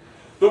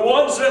 the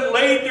ones that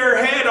laid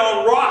their head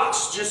on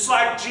rocks just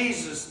like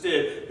Jesus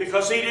did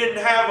because he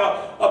didn't have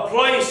a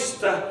place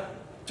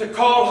to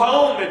call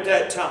home at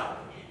that time.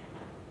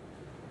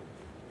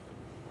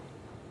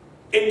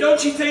 And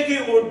don't you think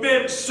it would have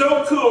been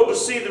so cool to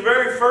see the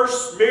very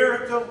first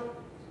miracle?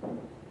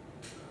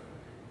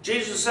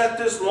 Jesus at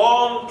this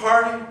long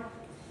party,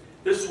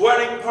 this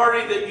wedding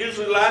party that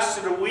usually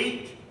lasted a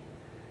week,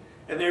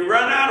 and they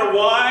run out of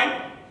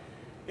wine,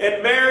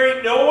 and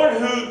Mary, knowing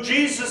who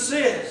Jesus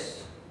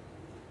is,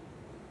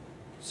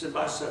 said,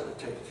 "My son will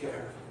take care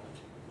of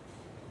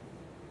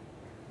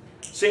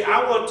it." See,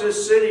 I want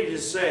this city to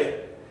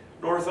say,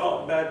 North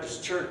Alton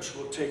Baptist Church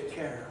will take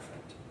care of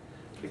it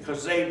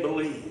because they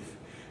believe.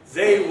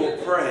 They will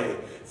pray.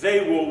 They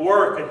will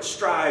work and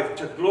strive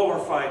to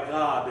glorify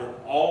God in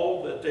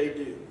all that they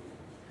do.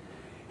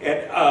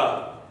 And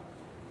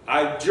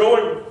I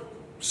joined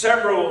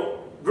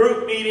several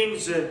group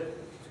meetings, and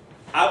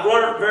I've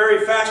learned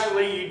very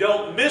fashionably you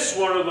don't miss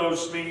one of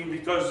those meetings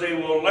because they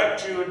will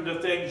elect you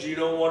into things you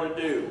don't want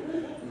to do.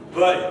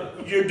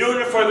 But you're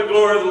doing it for the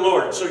glory of the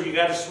Lord, so you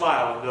got to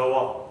smile and go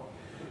on.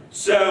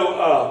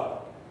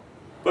 So,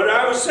 but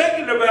I was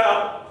thinking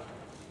about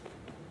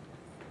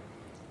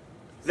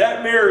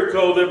that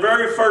miracle, the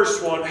very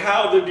first one,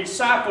 how the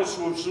disciples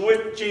was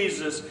with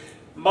Jesus.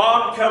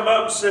 Mom come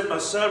up and said, "My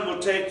son will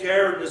take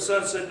care of it." The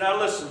son said, "Now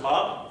listen,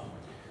 Mom,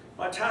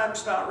 my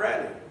time's not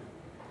ready."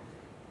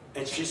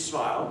 And she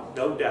smiled,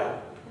 no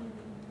doubt.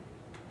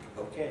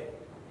 Okay.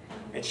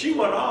 And she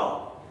went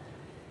on.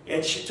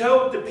 And she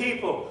told the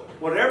people,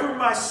 "Whatever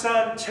my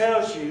son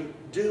tells you,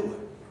 do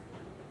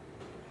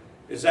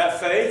it." Is that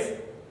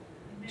faith?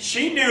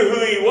 She knew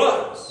who he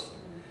was.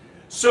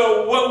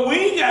 So what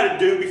we got to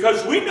do,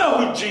 because we know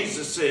who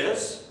Jesus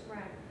is,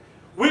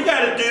 we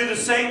got to do the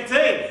same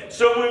thing.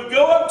 So when we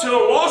go up to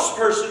a lost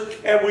person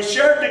and we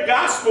share the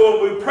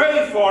gospel and we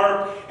pray for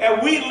them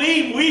and we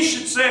leave, we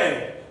should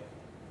say,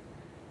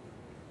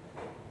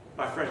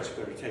 "My friend's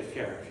going to take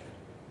care of you.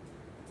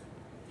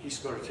 He's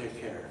going to take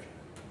care of you."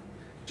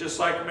 Just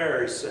like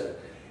Mary said.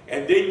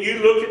 And then you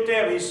look at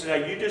them, he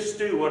said, "Now you just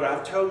do what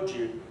I've told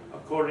you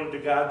according to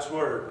God's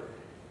word,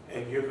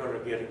 and you're going to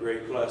get a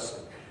great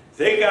blessing."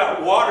 They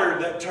got water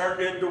that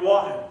turned into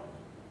wine.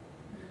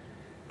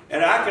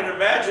 And I can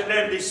imagine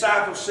them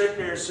disciples sitting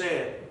there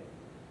saying,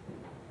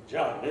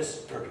 "John, this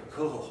is pretty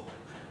cool.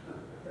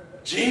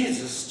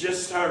 Jesus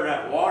just turned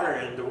that water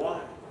into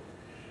wine."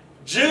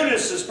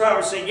 Judas is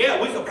probably saying,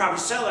 "Yeah, we could probably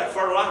sell that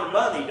for a lot of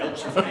money,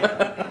 don't you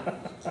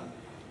think?"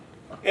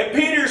 And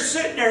Peter's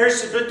sitting there and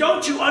says, "But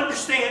don't you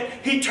understand?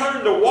 He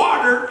turned the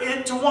water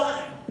into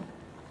wine."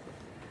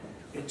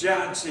 And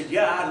John said,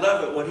 "Yeah, I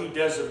love it when he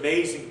does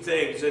amazing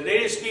things." And they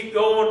just keep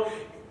going.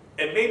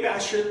 And maybe I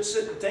shouldn't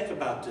sit and think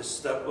about this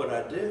stuff, but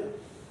I do.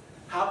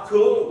 How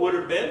cool it would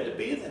have been to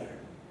be there.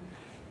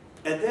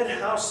 And then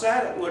how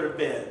sad it would have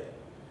been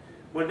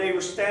when they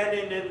were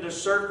standing in the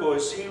circle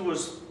as he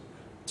was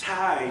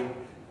tied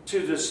to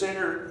the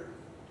center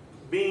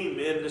beam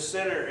in the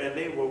center and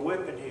they were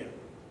whipping him.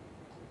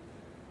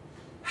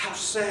 How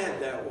sad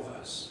that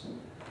was.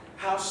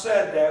 How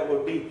sad that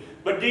would be.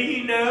 But do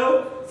you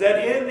know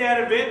that in that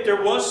event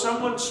there was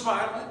someone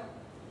smiling?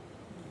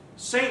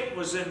 Satan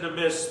was in the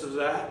midst of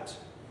that.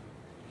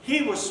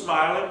 He was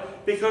smiling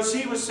because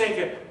he was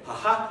thinking,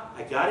 "Ha,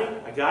 I got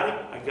him, I got him,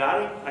 I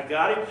got him, I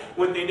got him."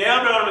 When they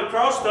nailed him on the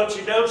cross, don't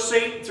you know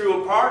Satan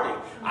threw a party?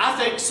 I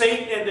think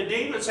Satan and the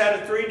demons had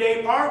a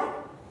 3-day party.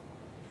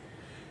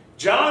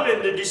 John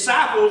and the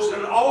disciples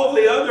and all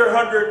the other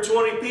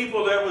 120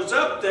 people that was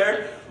up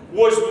there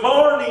was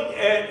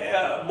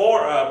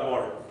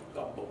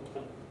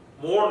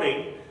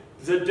mourning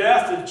the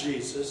death of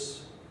Jesus.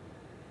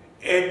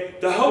 And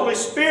the Holy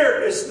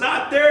Spirit is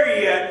not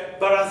there yet,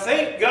 but I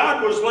think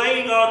God was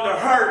laying on their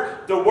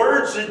heart the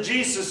words that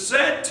Jesus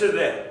said to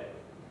them.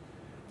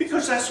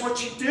 Because that's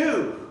what you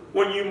do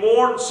when you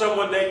mourn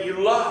someone that you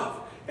love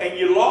and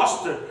you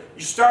lost them.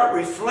 You start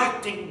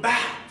reflecting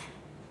back.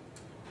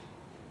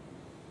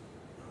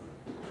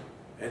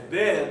 And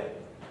then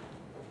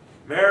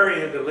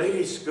Mary and the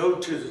ladies go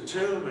to the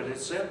tomb and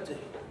it's empty.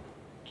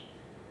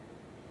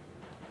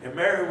 And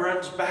Mary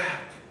runs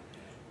back.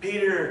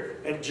 Peter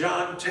and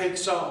John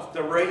takes off.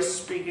 The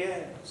race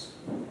begins.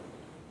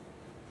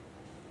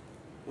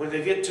 When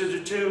they get to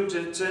the tomb,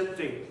 it's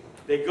empty.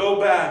 They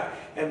go back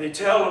and they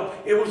tell them,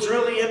 it was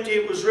really empty,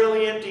 it was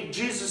really empty.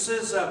 Jesus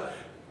says,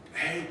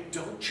 hey,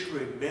 don't you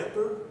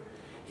remember?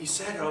 He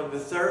said on the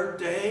third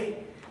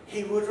day,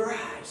 he would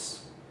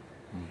rise.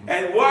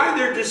 And while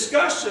they're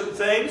discussing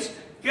things,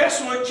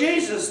 guess what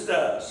Jesus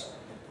does?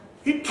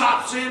 He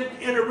pops in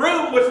a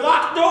room with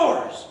locked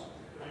doors.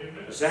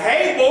 He says,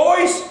 hey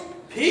boys,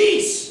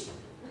 peace.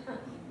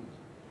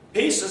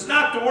 Peace is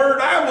not the word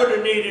I would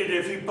have needed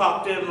if he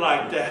popped in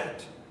like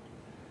that.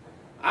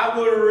 I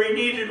would have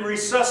needed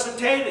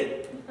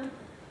resuscitated.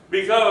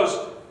 Because,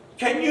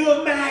 can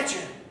you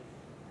imagine?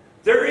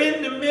 They're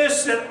in the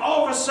midst and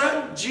all of a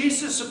sudden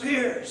Jesus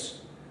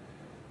appears.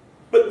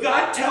 But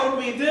God told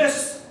me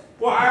this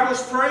while I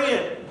was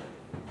praying.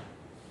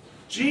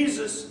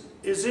 Jesus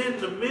is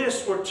in the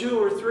midst where 2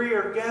 or 3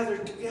 are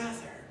gathered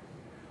together.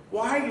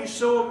 Why are you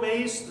so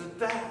amazed at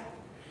that?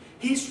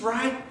 He's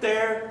right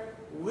there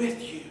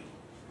with you.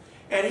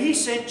 And He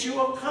sent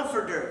you a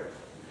comforter.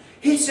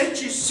 He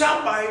sent you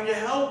somebody to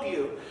help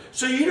you.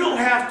 So you don't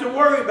have to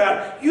worry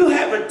about it. You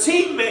have a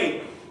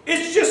teammate.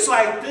 It's just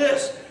like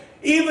this.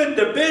 Even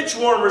the bench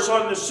warmers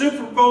on the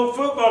Super Bowl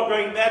football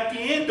game, at the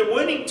end, the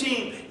winning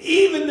team,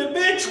 even the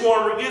bench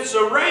warmer gets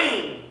a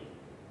ring.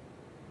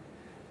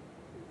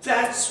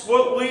 That's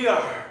what we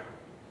are.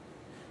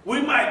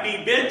 We might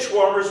be bench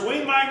warmers.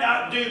 We might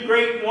not do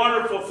great and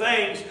wonderful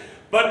things,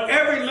 but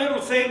every little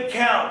thing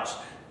counts.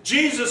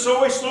 Jesus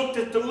always looked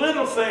at the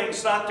little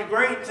things, not the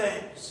great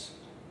things.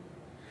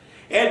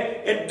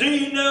 And do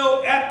you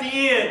know, at the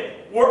end,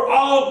 we're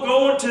all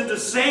going to the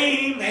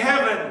same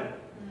heaven.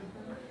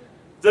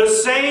 The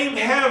same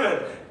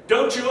heaven.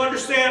 Don't you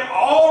understand?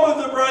 All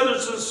of the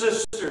brothers and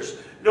sisters,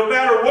 no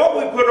matter what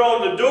we put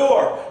on the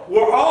door,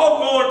 we're all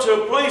going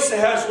to a place that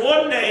has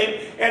one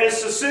name, and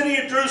it's the city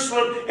of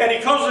Jerusalem, and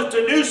He calls it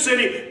the new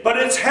city, but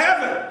it's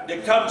heaven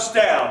that comes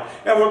down.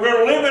 And we're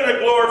going to live in a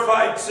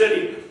glorified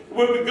city.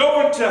 When we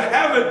go into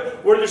heaven,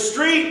 where the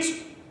streets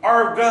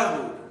are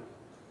gold.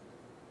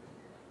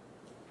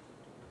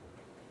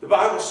 The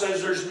Bible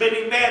says there's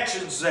many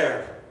mansions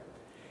there.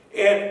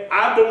 And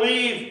I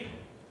believe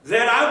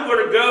that I'm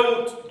going to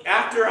go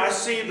after I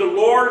see the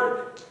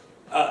Lord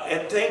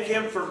and thank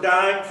Him for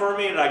dying for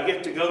me, and I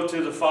get to go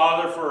to the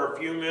Father for a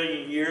few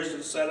million years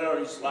and sit on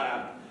His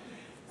lap.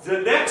 The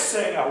next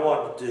thing I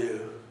want to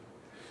do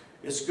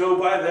is go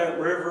by that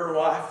river of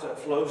life that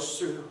flows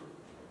through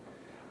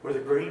where the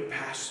green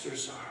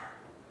pastures are.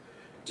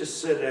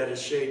 Just sit at a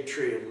shade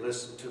tree and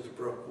listen to the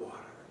brook water.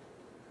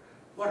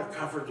 What a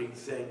comforting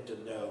thing to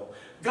know.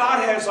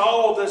 God has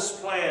all this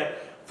planned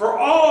for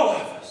all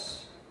of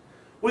us.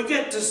 We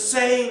get the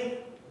same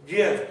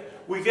gift.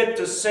 We get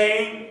the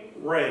same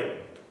ring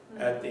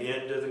at the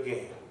end of the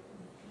game.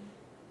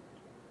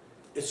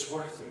 It's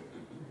worth it.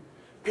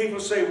 People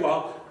say,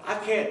 well, I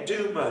can't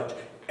do much.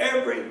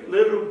 Every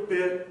little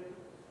bit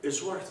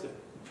is worth it.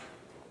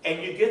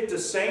 And you get the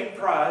same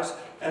prize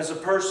as a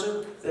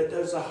person that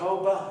does a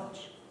whole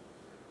bunch.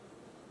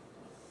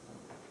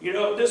 You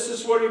know, this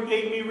is what He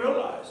made me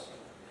realize.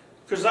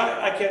 Because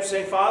I kept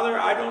saying, Father,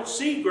 I don't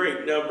see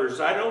great numbers.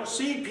 I don't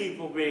see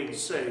people being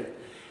saved.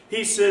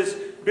 He says,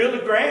 Billy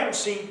Graham's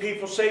seen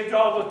people saved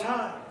all the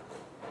time.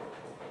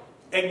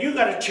 And you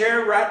got a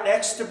chair right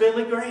next to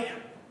Billy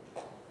Graham.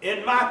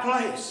 In my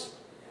place.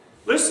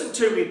 Listen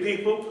to me,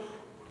 people.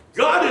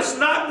 God is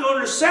not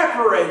going to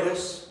separate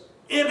us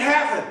in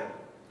heaven.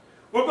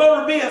 We're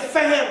going to be a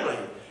family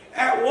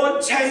at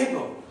one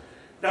table.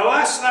 Now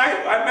last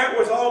night I met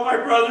with all my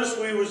brothers.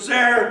 We was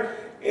there,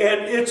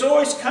 and it's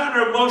always kind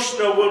of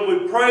emotional when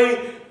we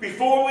pray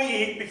before we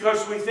eat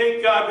because we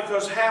thank God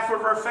because half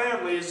of our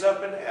family is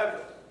up in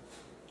heaven.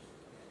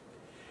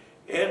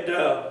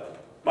 And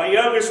my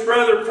youngest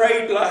brother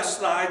prayed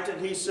last night,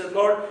 and he said,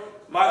 Lord,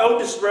 my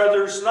oldest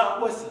brother is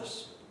not with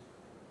us,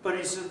 but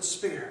he's in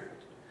spirit.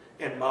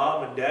 And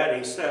Mom and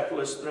Daddy stepped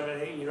listening,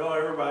 and you know,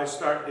 everybody's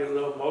starting to get a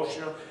little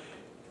emotional.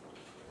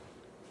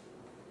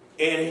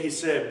 And he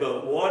said,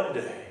 but one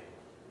day,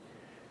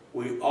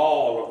 we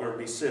all are going to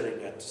be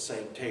sitting at the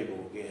same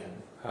table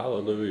again.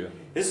 Hallelujah.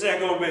 Isn't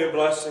that going to be a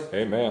blessing?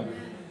 Amen.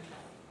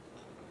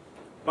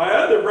 My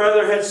other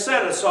brother had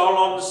set us all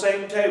on the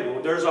same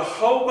table. There's a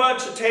whole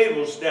bunch of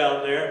tables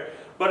down there,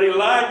 but he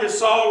lined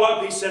us all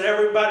up. He said,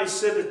 everybody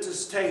sit at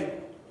this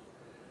table.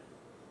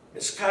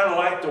 It's kind of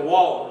like the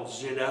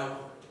Waltons, you know.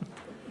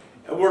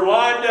 And we're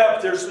lined up.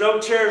 There's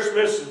no chairs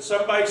missing.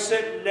 Somebody's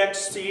sitting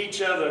next to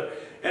each other.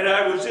 And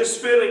I was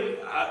just feeling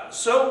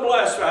so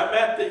blessed. I'm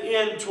at the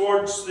end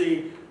towards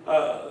the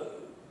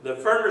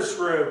furnace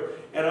room,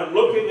 and I'm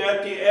looking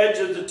at the edge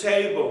of the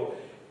table.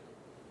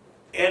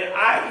 And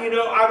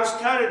I was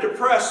kind of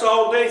depressed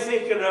all day,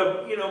 thinking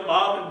of,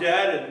 Mom and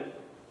Dad and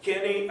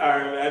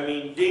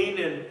Dean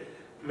and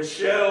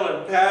Michelle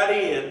and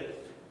Patty and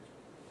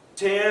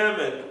Tim,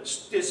 and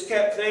just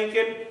kept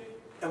thinking.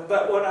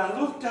 But when I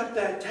looked up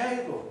that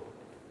table,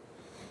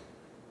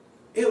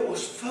 it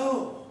was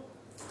full.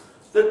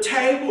 The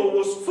table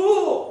was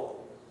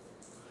full.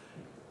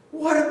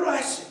 What a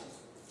blessing.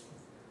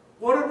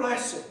 What a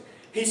blessing.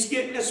 He's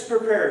getting us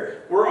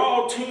prepared. We're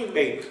all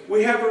teammates.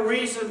 We have a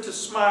reason to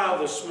smile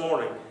this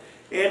morning.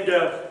 And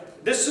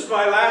this is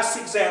my last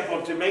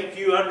example to make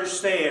you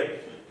understand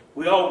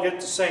we all get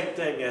the same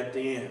thing at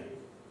the end.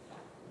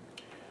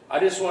 I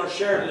just want to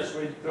share this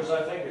with you because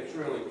I think it's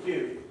really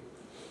cute.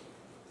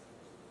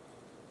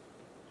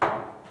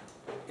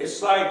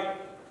 It's like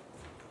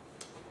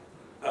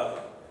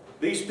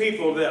these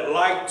people that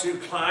like to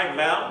climb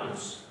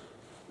mountains.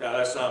 Now,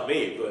 that's not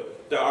me,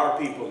 but there are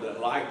people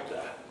that like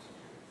that.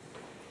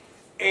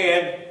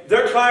 And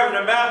they're climbing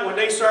a mountain. When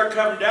they start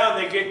coming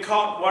down, they get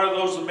caught in one of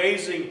those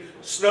amazing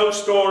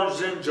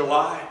snowstorms in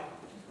July.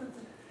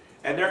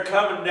 And they're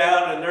coming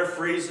down and they're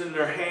freezing.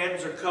 Their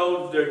hands are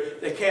cold.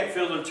 They can't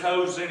feel their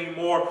toes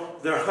anymore.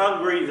 They're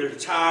hungry. They're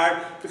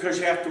tired because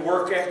you have to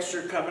work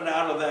extra coming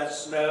out of that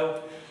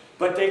snow.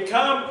 But they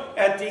come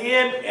at the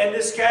end, and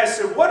this guy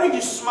said, "What are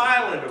you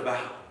smiling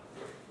about?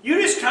 You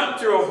just come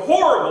through a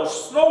horrible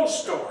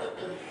snowstorm."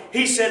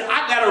 He said,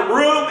 "I got a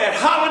room at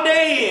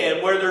Holiday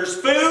Inn where there's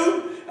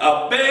food,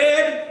 a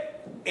bed,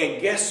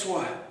 and guess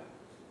what?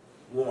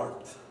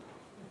 Warmth."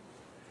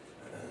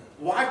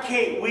 Why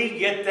can't we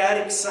get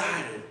that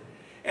excited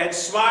and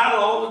smile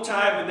all the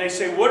time? And they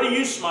say, "What do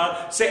you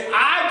smile?" Say,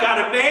 "I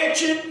got a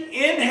mansion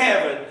in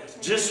heaven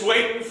just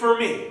waiting for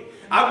me.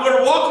 I'm going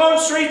to walk on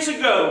streets of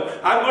gold.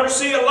 I'm going to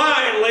see a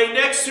lion lay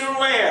next to a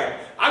lamb.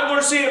 I'm going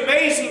to see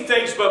amazing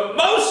things, but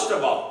most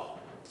of all,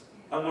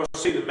 I'm going to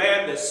see the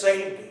man that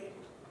saved me,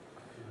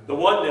 the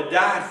one that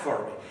died for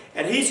me.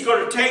 And he's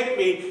going to take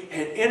me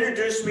and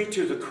introduce me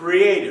to the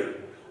Creator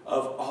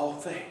of all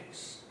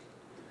things.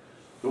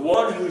 The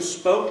one who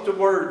spoke the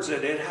words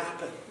and it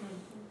happened."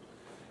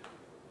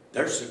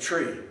 There's a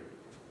tree.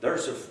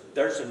 There's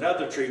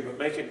another tree, but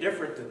make it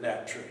different than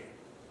that tree.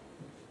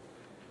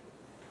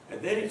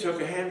 And then he took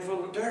a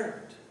handful of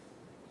dirt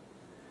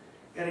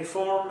and he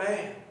formed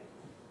man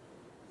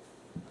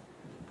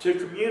to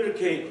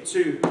communicate,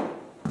 to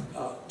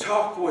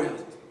talk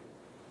with.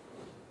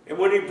 And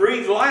when he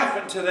breathed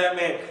life into that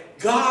man,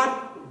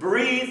 God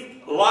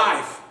breathed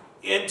life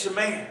into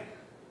man.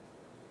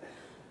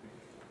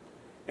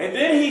 And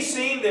then he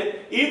seen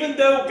that even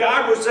though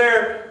God was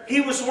there, he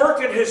was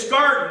working his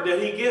garden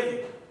that he gave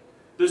him.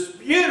 This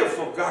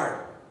beautiful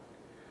garden.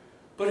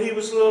 But he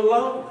was a little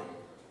lonely.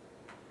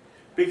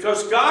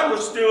 Because God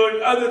was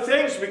doing other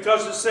things,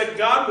 because it said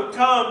God would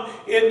come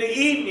in the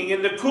evening,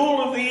 in the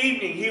cool of the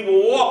evening. He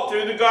will walk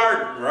through the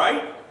garden,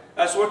 right?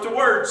 That's what the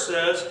Word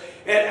says.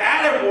 And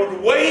Adam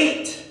would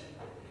wait.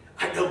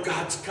 I know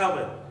God's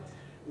coming.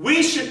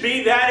 We should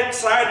be that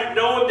excited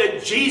knowing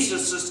that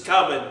Jesus is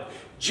coming.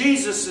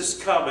 Jesus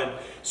is coming.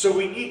 So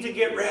we need to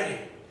get ready.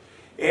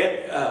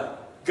 And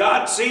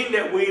God seen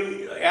that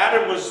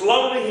Adam was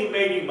lonely. He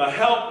made him a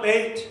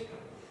helpmate.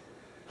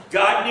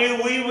 God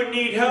knew we would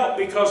need help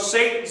because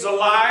Satan's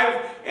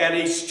alive and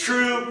he's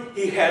true.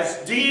 He has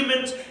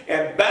demons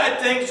and bad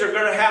things are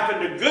going to happen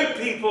to good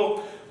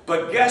people.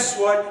 But guess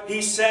what?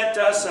 He sent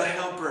us a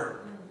helper.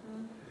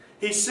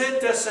 He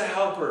sent us a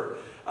helper,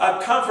 a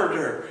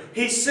comforter.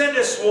 He sent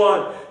us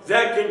one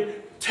that can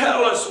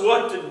tell us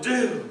what to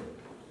do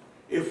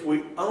if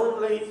we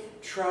only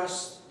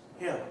trust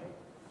Him.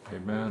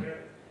 Amen.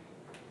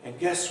 And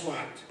guess what?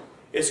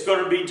 It's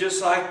going to be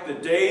just like the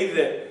day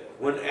that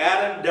when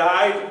Adam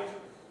died.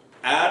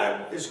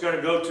 Adam is going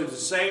to go to the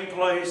same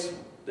place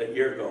that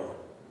you're going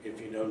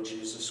if you know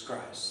Jesus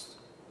Christ.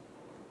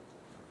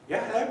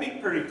 Yeah, that'd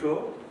be pretty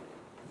cool.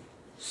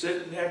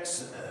 Sitting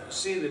next,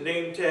 see the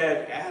name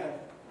tag, Adam.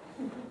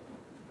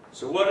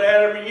 So what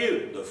Adam are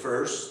you? The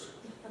first.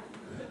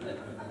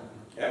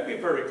 That'd be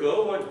pretty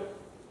cool, wouldn't it?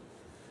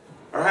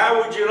 Or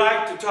how would you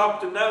like to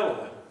talk to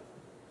Noah?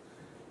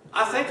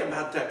 I think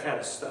about that kind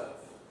of stuff.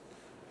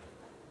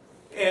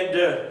 And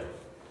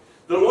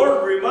the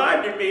Lord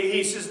reminded me,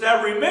 He says,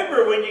 now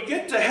remember, when you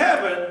get to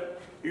heaven,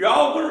 you're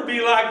all going to be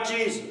like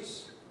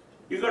Jesus.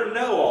 You're going to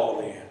know all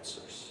the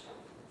answers.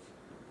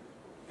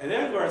 And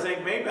then I'm going to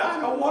think, maybe I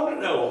don't want to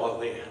know all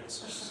the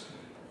answers.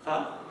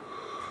 Huh?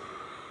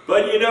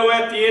 But you know,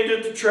 at the end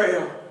of the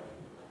trail,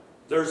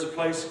 there's a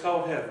place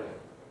called heaven.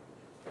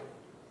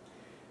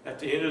 At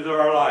the end of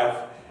our life.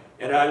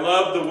 And I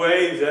love the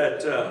way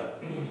that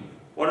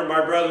one of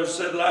my brothers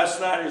said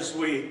last night as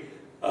we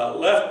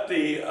left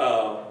the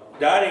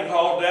dining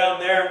hall down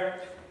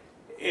there,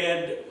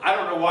 and I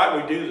don't know why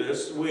we do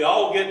this. We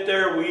all get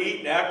there, we eat,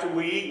 and after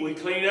we eat, we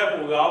clean up,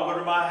 and we all go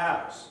to my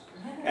house.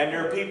 And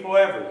there are people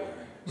everywhere,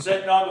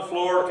 sitting on the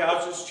floor,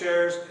 couches,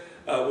 chairs.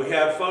 We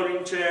have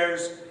folding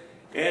chairs.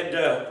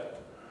 And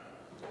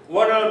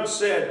one of them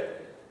said,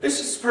 "This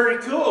is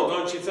pretty cool,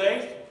 don't you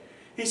think?"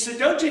 He said,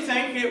 "Don't you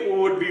think it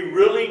would be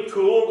really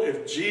cool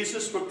if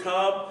Jesus would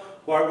come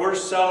while we're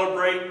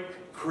celebrating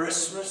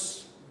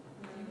Christmas?"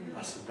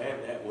 I said,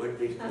 "Man, that would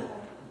be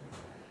cool."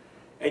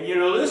 And you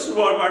know, this is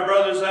one of my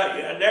brothers,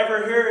 I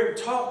never hear him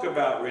talk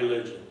about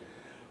religion.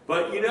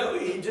 But you know,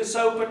 he just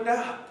opened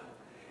up.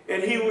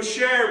 And he was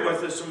sharing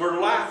with us, and we're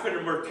laughing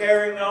and we're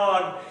carrying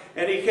on.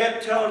 And he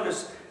kept telling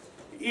us,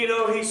 you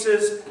know, he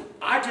says,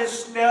 I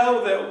just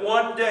know that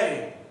one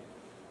day,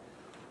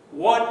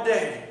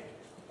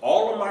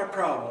 all of my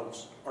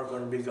problems are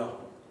going to be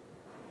gone.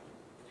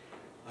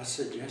 I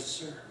said, yes,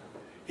 sir.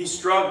 He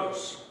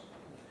struggles.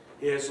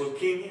 He has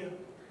leukemia.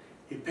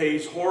 He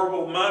pays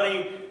horrible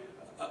money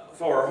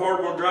for a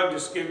horrible drug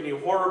that's giving you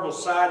horrible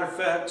side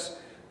effects,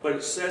 but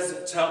it says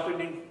it's helping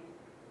him.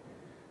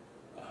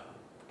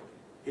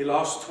 He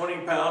lost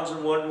 20 pounds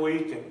in 1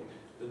 week, and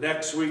the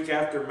next week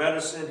after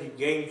medicine, he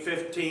gained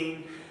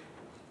 15,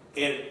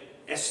 and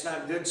it's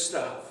not good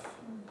stuff.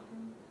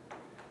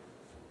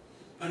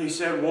 But he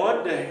said,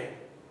 one day,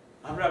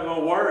 I'm not going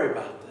to worry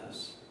about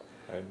this.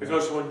 Amen.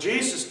 Because when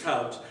Jesus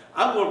comes,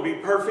 I'm going to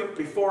be perfect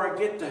before I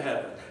get to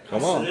heaven.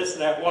 Come on. Isn't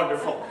that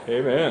wonderful?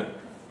 Amen.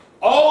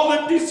 All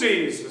the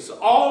diseases,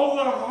 all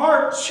the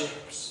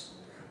hardships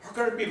are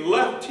going to be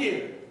left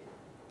here.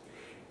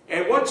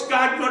 And what's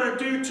God going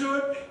to do to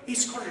it?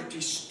 He's going to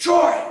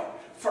destroy it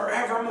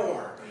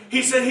forevermore.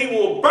 He said he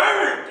will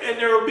burn it and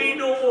there will be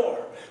no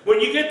more. When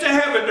you get to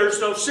heaven,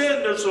 there's no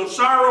sin, there's no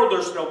sorrow,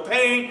 there's no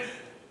pain.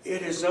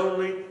 It is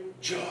only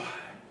joy.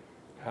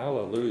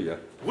 Hallelujah.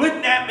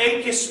 Wouldn't that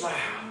make you smile?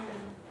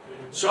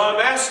 So I'm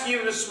asking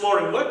you this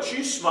morning, what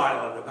you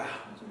smiling about?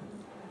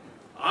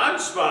 I'm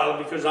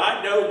smiling because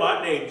I know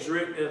my name's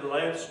written in the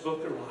Lamb's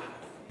Book of Life.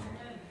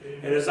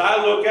 And as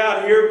I look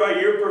out here by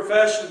your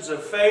professions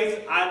of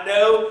faith, I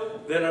know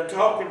that I'm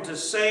talking to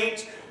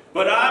saints.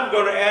 But I'm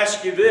going to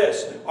ask you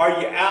this.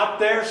 Are you out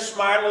there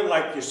smiling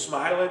like you're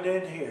smiling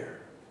in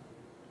here?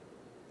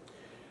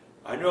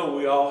 I know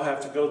we all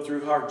have to go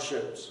through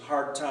hardships,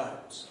 hard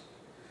times.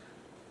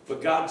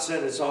 But God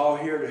said it's all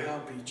here to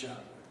help each other.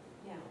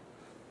 Yeah.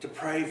 To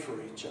pray for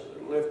each other,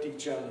 lift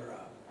each other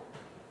up,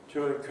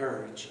 to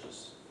encourage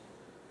us.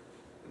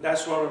 And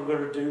that's what I'm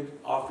going to do,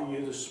 offer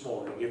you this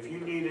morning. If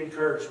you need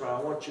encouragement, I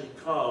want you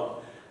to come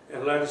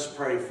and let us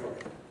pray for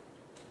you.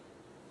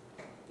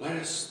 Let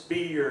us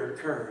be your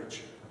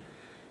encourager.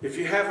 If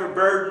you have a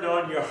burden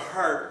on your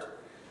heart,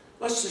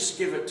 let's just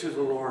give it to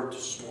the Lord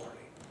this morning.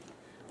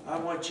 I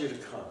want you to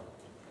come.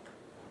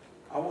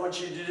 I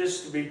want you to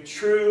just be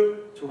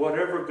true to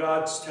whatever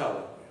God's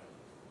telling you.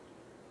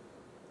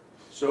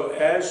 So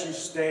as you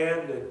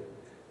stand in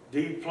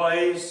deep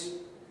place,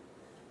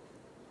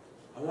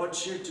 I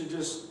want you to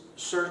just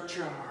search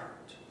your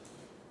heart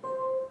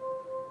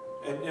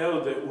and know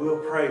that we'll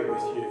pray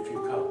with you if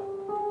you come.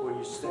 Will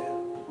you stand?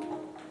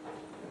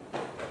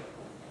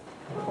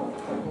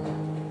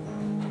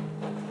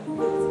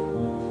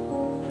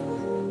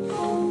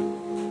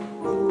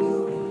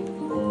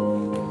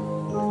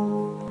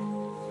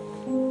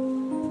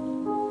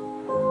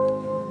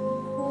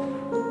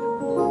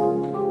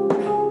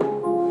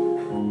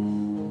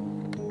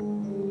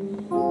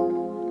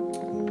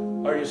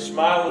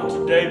 Smiling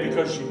today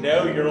because you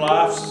know your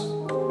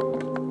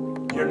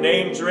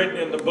name's written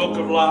in the book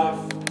of life,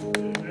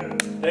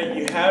 that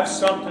you have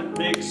something to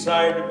be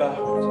excited about.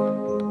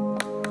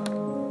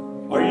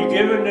 Are you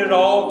giving it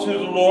all to the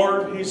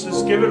Lord? He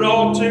says, give it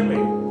all to me.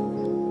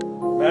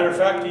 Matter of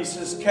fact, he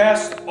says,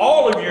 cast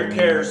all of your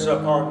cares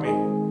upon me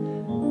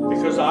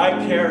because I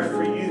care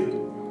for you.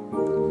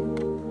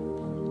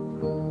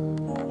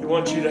 He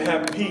wants you to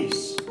have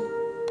peace.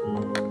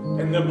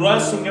 And the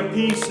blessing of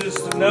peace is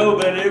to know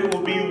that it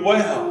will be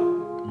well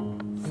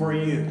for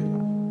you.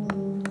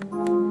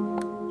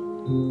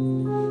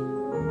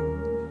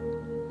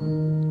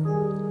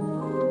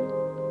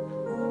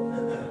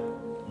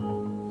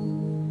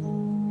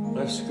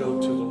 Let's go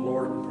to the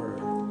Lord in prayer.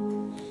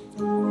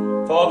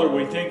 Father,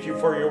 we thank you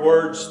for your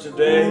words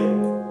today.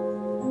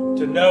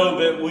 To know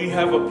that we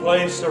have a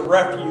place of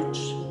refuge.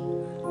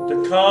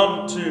 To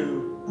come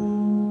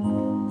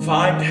to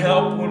find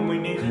help when we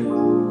need it.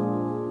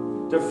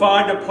 To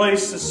find a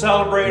place to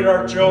celebrate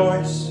our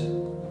joys,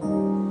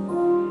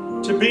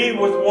 to be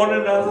with one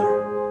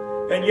another.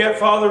 And yet,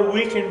 Father,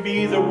 we can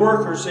be the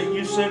workers that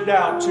you send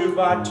out 2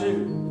 by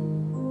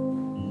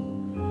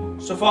 2.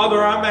 So,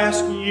 Father, I'm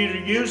asking you to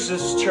use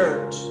this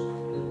church,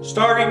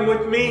 starting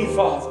with me,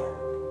 Father,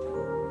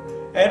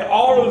 and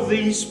all of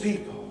these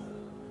people,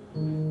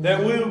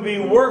 that we will be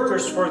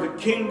workers for the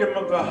kingdom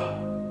of God.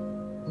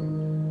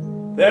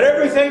 That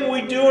everything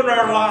we do in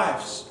our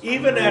lives,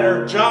 even at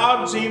our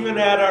jobs, even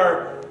at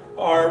our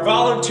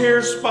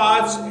volunteer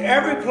spots,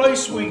 every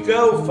place we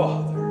go,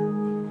 Father,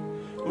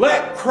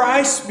 let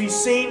Christ be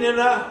seen in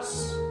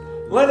us.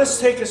 Let us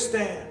take a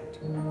stand.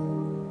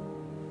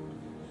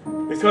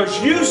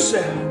 Because you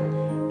said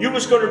you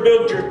was going to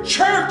build your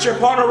church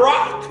upon a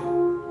rock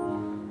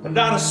and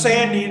not a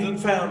sandy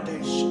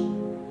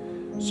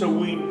foundation. So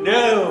we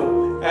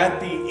know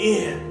at the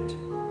end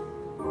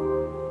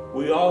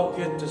we all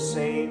get the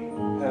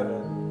same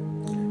heaven.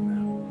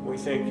 We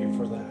thank you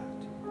for that.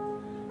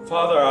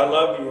 Father, I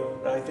love you,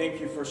 and I thank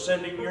you for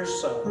sending your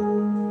Son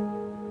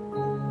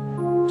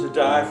to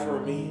die for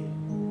me,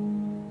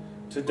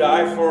 to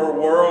die for a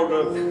world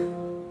of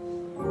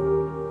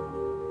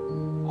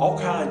all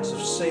kinds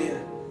of sin.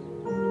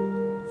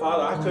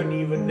 Father, I couldn't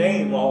even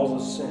name all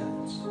the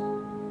sins.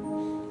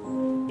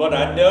 But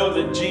I know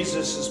that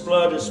Jesus'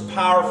 blood is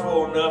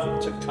powerful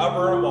enough to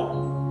cover them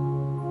all.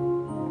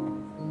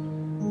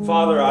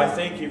 Father, I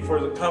thank you for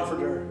the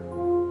Comforter.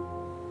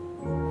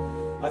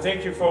 I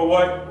thank you for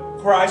what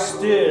Christ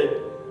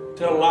did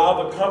to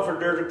allow the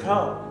Comforter to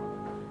come.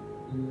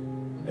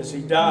 As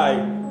he died,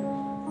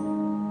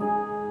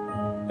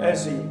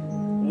 as he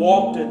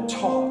walked and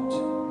taught.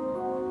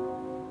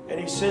 And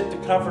he sent the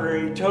Comforter.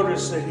 He told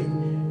us that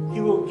he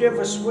will give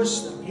us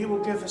wisdom. He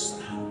will give us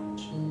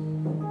knowledge.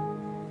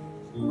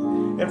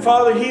 And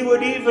Father, he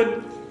would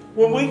even,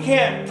 when we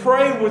can't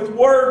pray with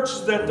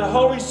words, that the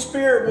Holy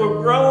Spirit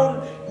will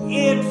groan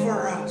in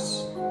for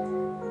us.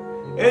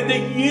 And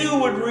that you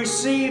would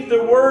receive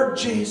the word,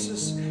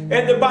 Jesus.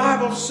 And the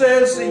Bible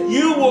says that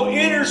you will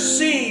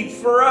intercede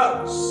for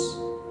us.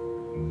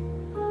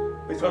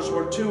 Because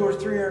where 2 or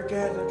 3 are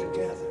gathered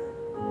together.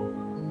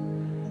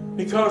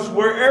 Because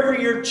wherever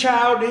your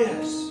child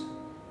is,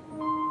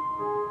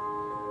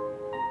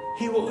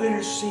 he will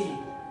intercede.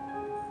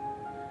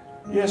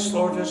 Yes,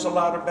 Lord, there's a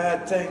lot of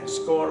bad things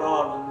going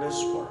on in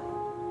this world.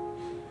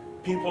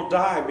 People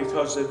die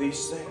because of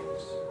these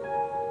things.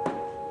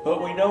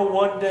 But we know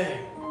one day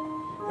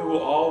it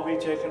will all be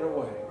taken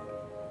away.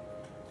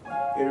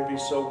 It'll be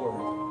so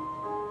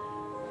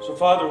worth it. So,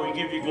 Father, we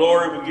give you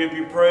glory, we give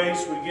you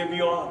praise, we give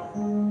you honor.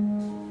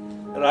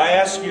 And I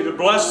ask you to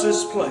bless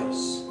this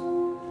place.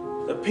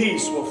 The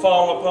peace will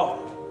fall upon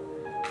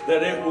it.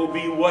 That it will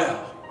be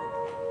well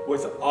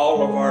with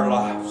all of our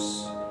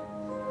lives.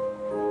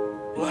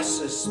 Bless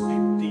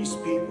these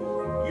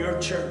people, your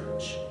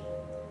church,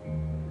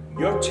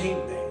 your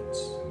teammates,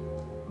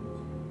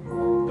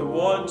 the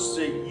ones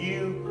that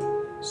you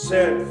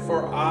said,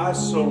 for I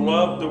so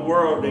loved the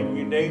world, and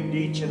you named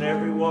each and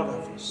every one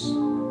of us,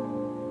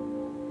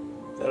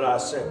 that I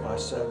sent my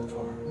son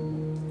for.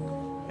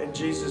 And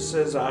Jesus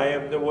says, I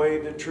am the way,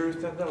 the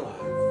truth, and the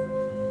life.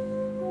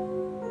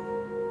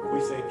 We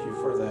thank you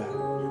for that.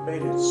 You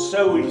made it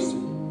so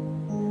easy.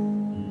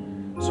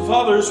 So,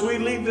 Father, as we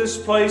leave this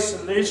place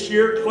and this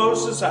year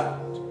closes out,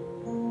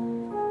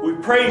 we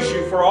praise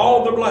you for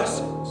all the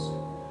blessings.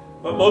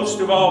 But most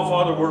of all,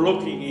 Father, we're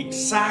looking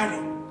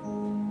excited.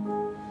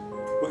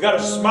 We got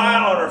a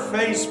smile on our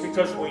face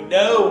because we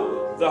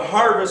know the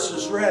harvest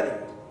is ready.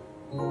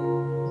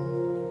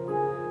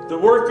 The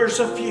workers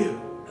are few.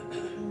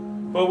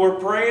 But we're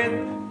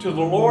praying to the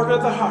Lord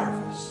of the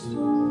harvest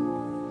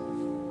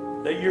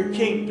that your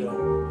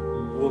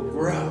kingdom will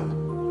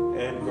grow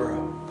and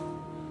grow.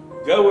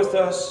 Go with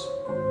us.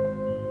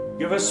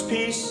 Give us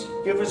peace.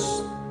 Give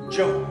us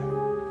joy.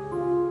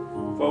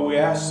 For we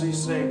ask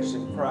these things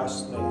in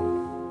Christ's name.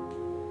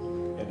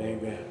 And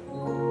amen.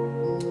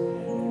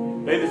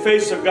 May the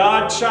face of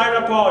God shine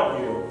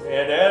upon you.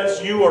 And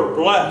as you are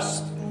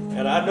blessed,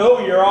 and I know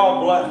you're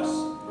all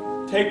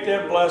blessed, take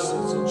them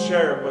blessings and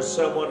share them with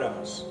someone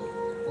else.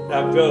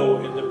 Now go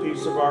in the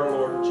peace of our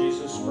Lord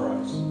Jesus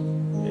Christ.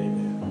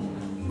 Amen.